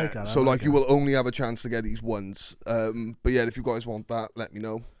Yeah, I yeah. like that. So I like, you it. will only have a chance to get these once. But yeah, if you guys want that, let me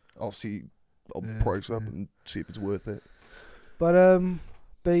know. I'll Yeah, price up yeah. and see if it's worth it.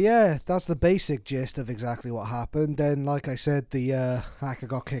 But yeah, that's the basic gist of exactly what happened. Then, like I said, the hacker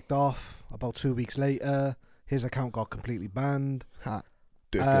got kicked off. About 2 weeks later, his account got completely banned.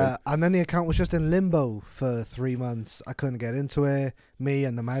 Dickhead. And then the account was just in limbo for 3 months. I couldn't get into it. Me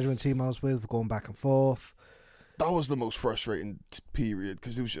and the management team I was with were going back and forth. That was the most frustrating period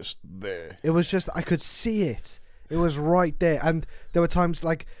because it was just there. It was just, I could see it. It was right there. And there were times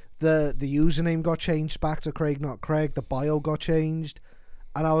like the username got changed back to Craig, not Craig. The bio got changed.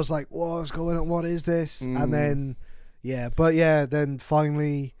 And I was like, what's going on? What is this? And then, then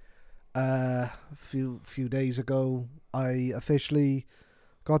finally, a few days ago, I officially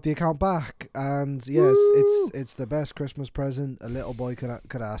got the account back. And yes, it's the best Christmas present a little boy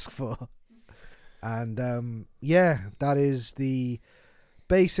could ask for. And that is the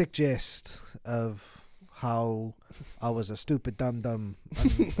basic gist of how I was a stupid dum-dum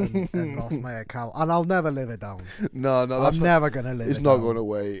and lost my account. And I'll never live it down. No, that's I'm never going to live it down. It's not going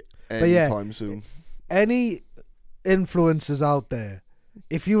away anytime soon. Any influencers out there,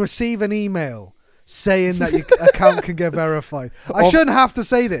 if you receive an email saying that your account can get verified, I shouldn't have to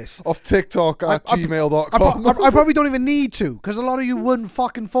say this. Off TikTok at gmail.com. I probably don't even need to, because a lot of you wouldn't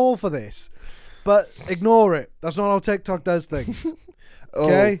fucking fall for this. But ignore it. That's not how TikTok does things.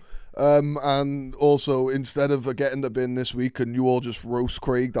 Okay? And also, instead of getting the bin this week, and you all just roast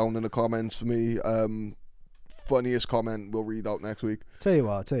Craig down in the comments for me, funniest comment we'll read out next week. Tell you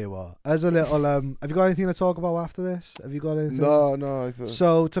what. As a little, have you got anything to talk about after this? Have you got anything? No.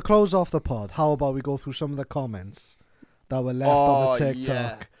 So, to close off the pod, how about we go through some of the comments that were left on the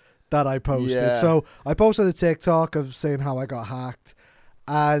TikTok that I posted? Yeah. So, I posted a TikTok of saying how I got hacked.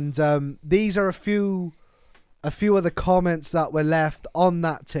 And these are a few of the comments that were left on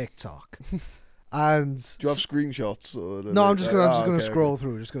that TikTok. And Do you have screenshots? no, I'm just gonna scroll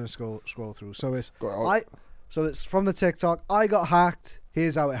through. Just gonna scroll through. So it's from the TikTok. I got hacked.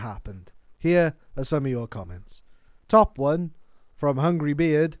 Here's how it happened. Here are some of your comments. Top one from Hungry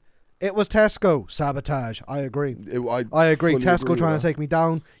Beard. It was Tesco sabotage. I agree. I agree. Tesco trying to take me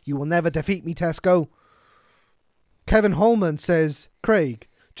down. You will never defeat me, Tesco. Kevin Holman says, Craig,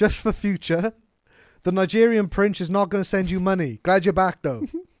 just for future, The Nigerian prince is not going to send you money. Glad you're back, though.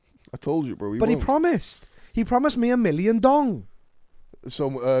 I told you, bro. But he promised. He promised me $1 million dong.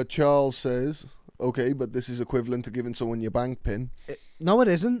 So Charles says, okay, but this is equivalent to giving someone your bank pin. No, it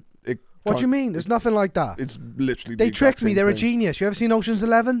isn't. What do you mean? There's nothing like that. It's literally They the tricked me. exact They're a same thing. genius. You ever seen Ocean's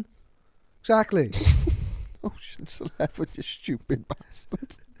 11? Exactly. Ocean's 11, you stupid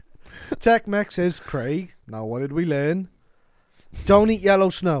bastard. Tech Mech says, Craig, now what did we learn? Don't eat yellow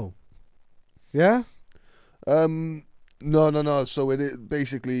snow. Yeah? No. So it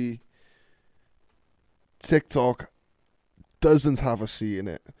basically, TikTok doesn't have a C in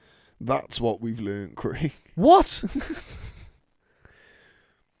it. That's what we've learned, Craig. What?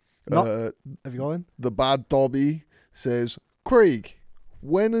 Uh, Have you gone? the bad Dobby says, Craig,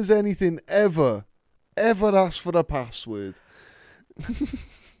 when has anything ever asked for a password?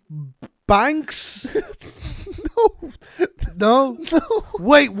 Banks? No. No?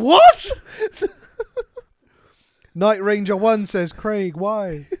 Wait, what? Night Ranger 1 says, Craig,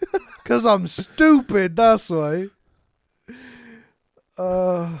 why? Because I'm stupid, that's why.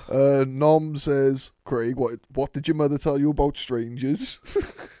 Nom says, Craig, what did your mother tell you about strangers?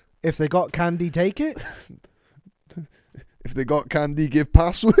 If they got candy, take it. If they got candy, give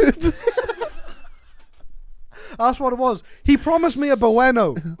password. That's what it was. He promised me a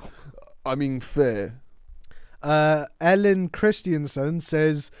Bueno. I mean, fair. Ellen Christiansen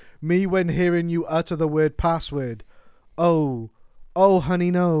says, me when hearing you utter the word password. Oh,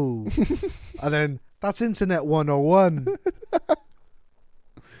 honey, no. And then, that's Internet 101.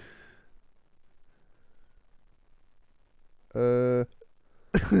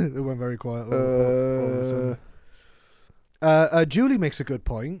 It went very quiet. Julie makes a good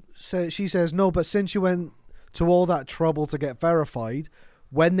point. She says, no, but since you went to all that trouble to get verified,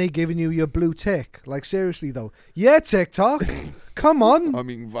 when they giving you your blue tick? Like, seriously, though. Yeah, TikTok. Come on. I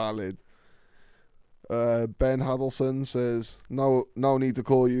mean, valid. Ben Haddleson says, no need to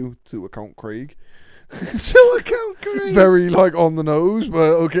call you to account Craig. To account Craig. Very, on the nose,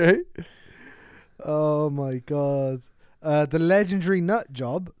 but okay. Oh, my God. The legendary nut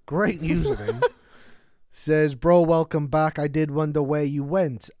job, great username, says, bro, welcome back. I did wonder where you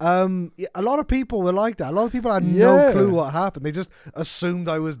went. A lot of people were like that. A lot of people had no clue what happened. They just assumed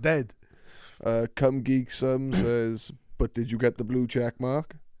I was dead. Come Geek Some says, but did you get the blue check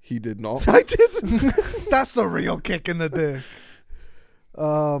mark? He did not. I didn't. That's the real kick in the dick.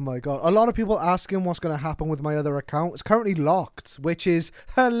 Oh my God. A lot of people asking what's going to happen with my other account. It's currently locked, which is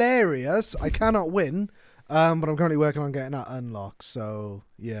hilarious. I cannot win. But I'm currently working on getting that unlocked. So,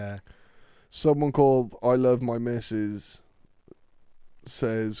 yeah. Someone called I Love My Missus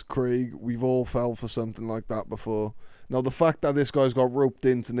says, Craig, we've all fell for something like that before. Now, the fact that this guy's got roped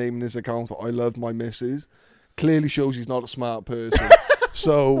into naming his account I Love My Missus clearly shows he's not a smart person.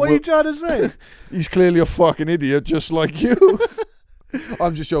 So what are you trying to say? He's clearly a fucking idiot, just like you.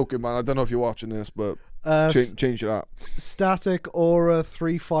 I'm just joking, man. I don't know if you're watching this, but change it up. Static Aura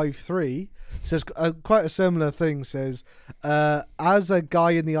 353 says quite a similar thing. Says, as a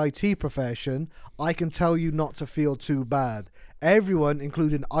guy in the IT profession, I can tell you not to feel too bad. Everyone,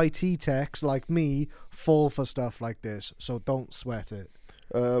 including IT techs like me, fall for stuff like this, so don't sweat it.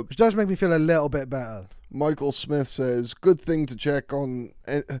 Which does make me feel a little bit better. Michael Smith says, good thing to check on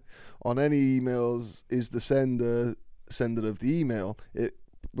any emails is the sender of the email. It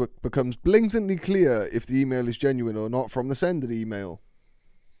becomes blatantly clear if the email is genuine or not from the sender email.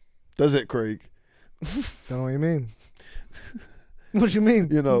 Does it, Craig? Don't know what you mean. What do you mean?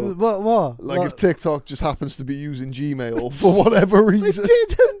 You know, what? If TikTok just happens to be using Gmail for whatever reason. I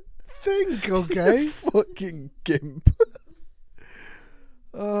didn't think, okay? Fucking gimp.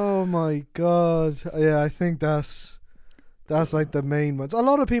 Oh my God. Yeah, I think that's like the main ones. A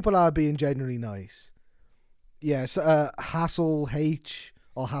lot of people are being genuinely nice. Yes, Hassel Hayes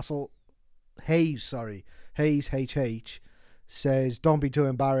HH says, don't be too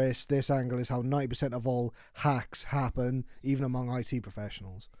embarrassed. This angle is how 90% of all hacks happen, even among IT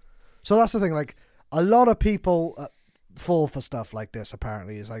professionals. So that's the thing, like, a lot of people fall for stuff like this,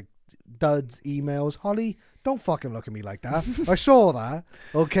 apparently. It's like duds, emails. Holly, don't fucking look at me like that. I saw that,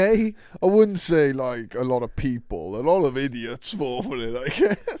 okay? I wouldn't say, like, a lot of people. A lot of idiots fall for it, I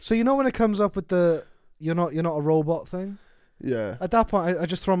guess. So you know when it comes up with the you're not a robot thing? Yeah. At that point, I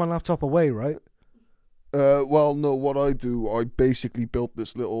just throw my laptop away, right? Well, no, what I do, I basically built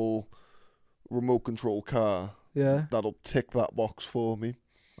this little remote control car. Yeah. That'll tick that box for me.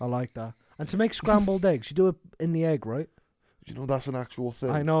 I like that. And to make scrambled eggs, you do it in the egg, right? You know, that's an actual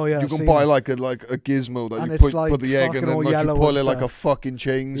thing. I know, yeah. You I've can seen buy it. like a gizmo that And you it's put like the egg in, fucking and all like you yellow pull and it like a stuff. fucking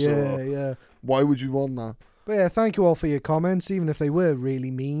chainsaw. Yeah. Why would you want that? But yeah, thank you all for your comments, even if they were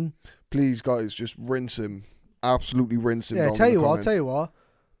really mean. please, guys, just rinse him. Absolutely rinse him. Yeah, down tell in the you comments. what.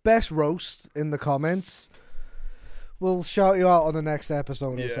 Best roast in the comments. We'll shout you out on the next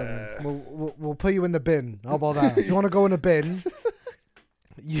episode or something. We'll put you in the bin. How about that? If you want to go in the bin,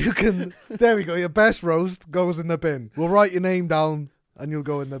 you can. There we go. Your best roast goes in the bin. We'll write your name down and you'll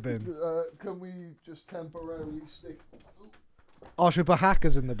go in the bin. Can we just temporarily stick... Oh, should we put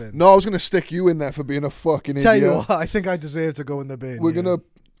hackers in the bin? No, I was going to stick you in there for being a fucking idiot. Tell you what, I think I deserve to go in the bin. We're going to...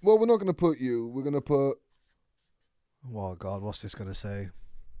 Well, we're not going to put you. We're going to put... Oh, God, what's this going to say?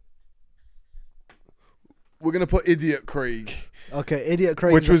 We're going to put Idiot Craig. Okay, Idiot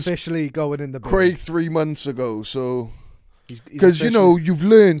Craig Which is was officially going in the bin. Craig 3 months ago, so... He's Because, you know, officially- you've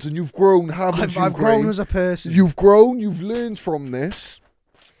learned and you've grown, haven't you, I've grown Craig? as a person. You've grown, you've learned from this.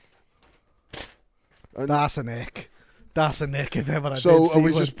 And That's an ick. That's an ick if ever I did so see are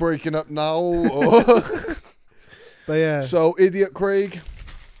we one. just breaking up now? Or? But yeah, So, Idiot Craig,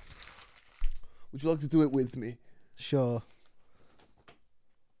 would you like to do it with me? sure.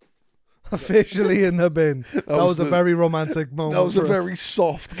 Officially in the bin. That was a the- very romantic moment. That was a for us. very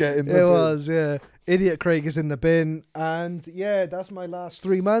soft get in the It bin. was, yeah. Idiot Craig is in the bin, and yeah, that's my last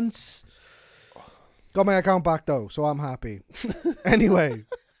 3 months. Got my account back though, so I'm happy. Anyway,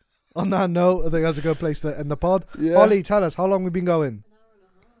 on that note, I think that's a good place to end the pod. Yeah. Ollie, tell us how long we've been going.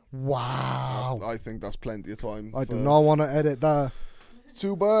 An hour and a half. Wow. I think that's plenty of time. I do for- not want to edit that.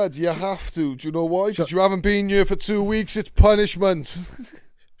 Too bad, you have to. Do you know why? Because you haven't been here for 2 weeks. It's punishment.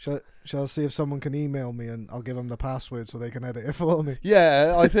 Shall I see if someone can email me and I'll give them the password so they can edit it for me?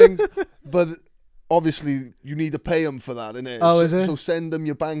 Yeah, I think, but obviously you need to pay them for that, innit? Oh, so, is it? So send them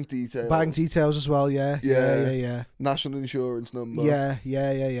your bank details. Bank details as well, yeah. Yeah. National insurance number.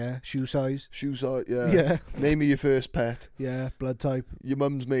 Yeah. Shoe size. Shoe size, yeah. Yeah. Name of your first pet. Yeah. Blood type. Your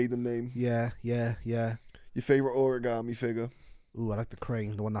mum's maiden name. Yeah. Your favourite origami figure. Ooh, I like the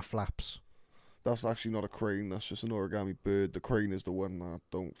crane, the one that flaps. That's actually not a crane, that's just an origami bird. The crane is the one that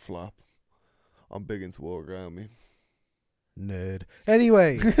don't flap. I'm big into origami. Nerd.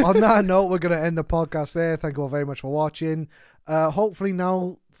 Anyway, on that note, we're going to end the podcast there. Thank you all very much for watching. Hopefully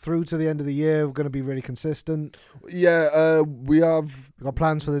now, through to the end of the year, we're going to be really consistent. Yeah, we have... We've got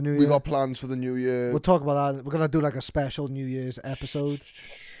plans for the new We year. got plans for the new year. We'll talk about that. We're going to do like a special New Year's episode.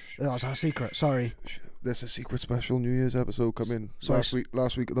 Oh, it's our secret. Sorry. There's a secret special New Year's episode coming Sorry.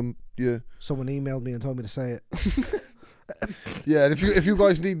 last week of the year. Someone emailed me and told me to say it. Yeah, and if you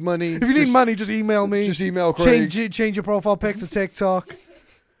guys need money, If you need money, just email me. just email Craig. Change your profile pic to TikTok.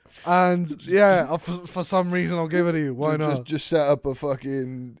 And yeah, for some reason I'll give it to you. Why not? Just set up a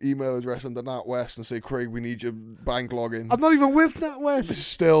fucking email address under NatWest and say, Craig, we need your bank login. I'm not even with NatWest.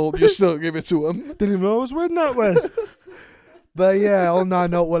 You still give it to him. Didn't even know I was with NatWest. But yeah, on that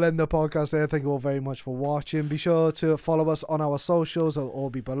note, we'll end the podcast there. Thank you all very much for watching. Be sure to follow us on our socials. They'll all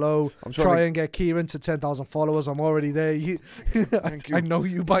be below. I'm Try trying and get Kieran to 10,000 followers. I'm already there. Thank you. I know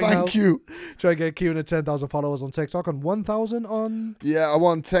you by now. Thank you. Try and get Kieran to 10,000 followers on TikTok and 1,000 on Yeah, I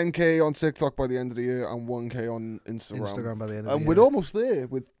want 10k on TikTok by the end of the year and 1k on Instagram. Instagram by the end of And the we're year. almost there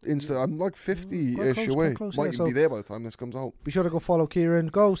with Insta. I'm like 50-ish Quite close, away. quite close, Might yeah, even so- be there by the time this comes out. Be sure to go follow Kieran.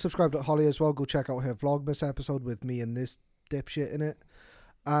 Go subscribe to Holly as well. Go check out her Vlogmas episode with me and this dipshit in it.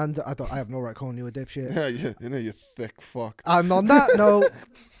 And I have no right calling you a dipshit. Yeah, you know, you thick fuck. And on that note,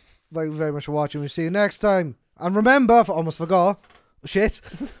 thank you very much for watching. We'll see you next time. And remember, I almost forgot. Shit.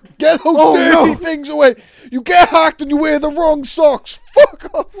 Get those Oh, dirty no. things away. You get hacked and you wear the wrong socks.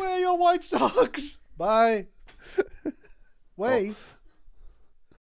 Fuck off. Wear your white socks. Bye. Wait.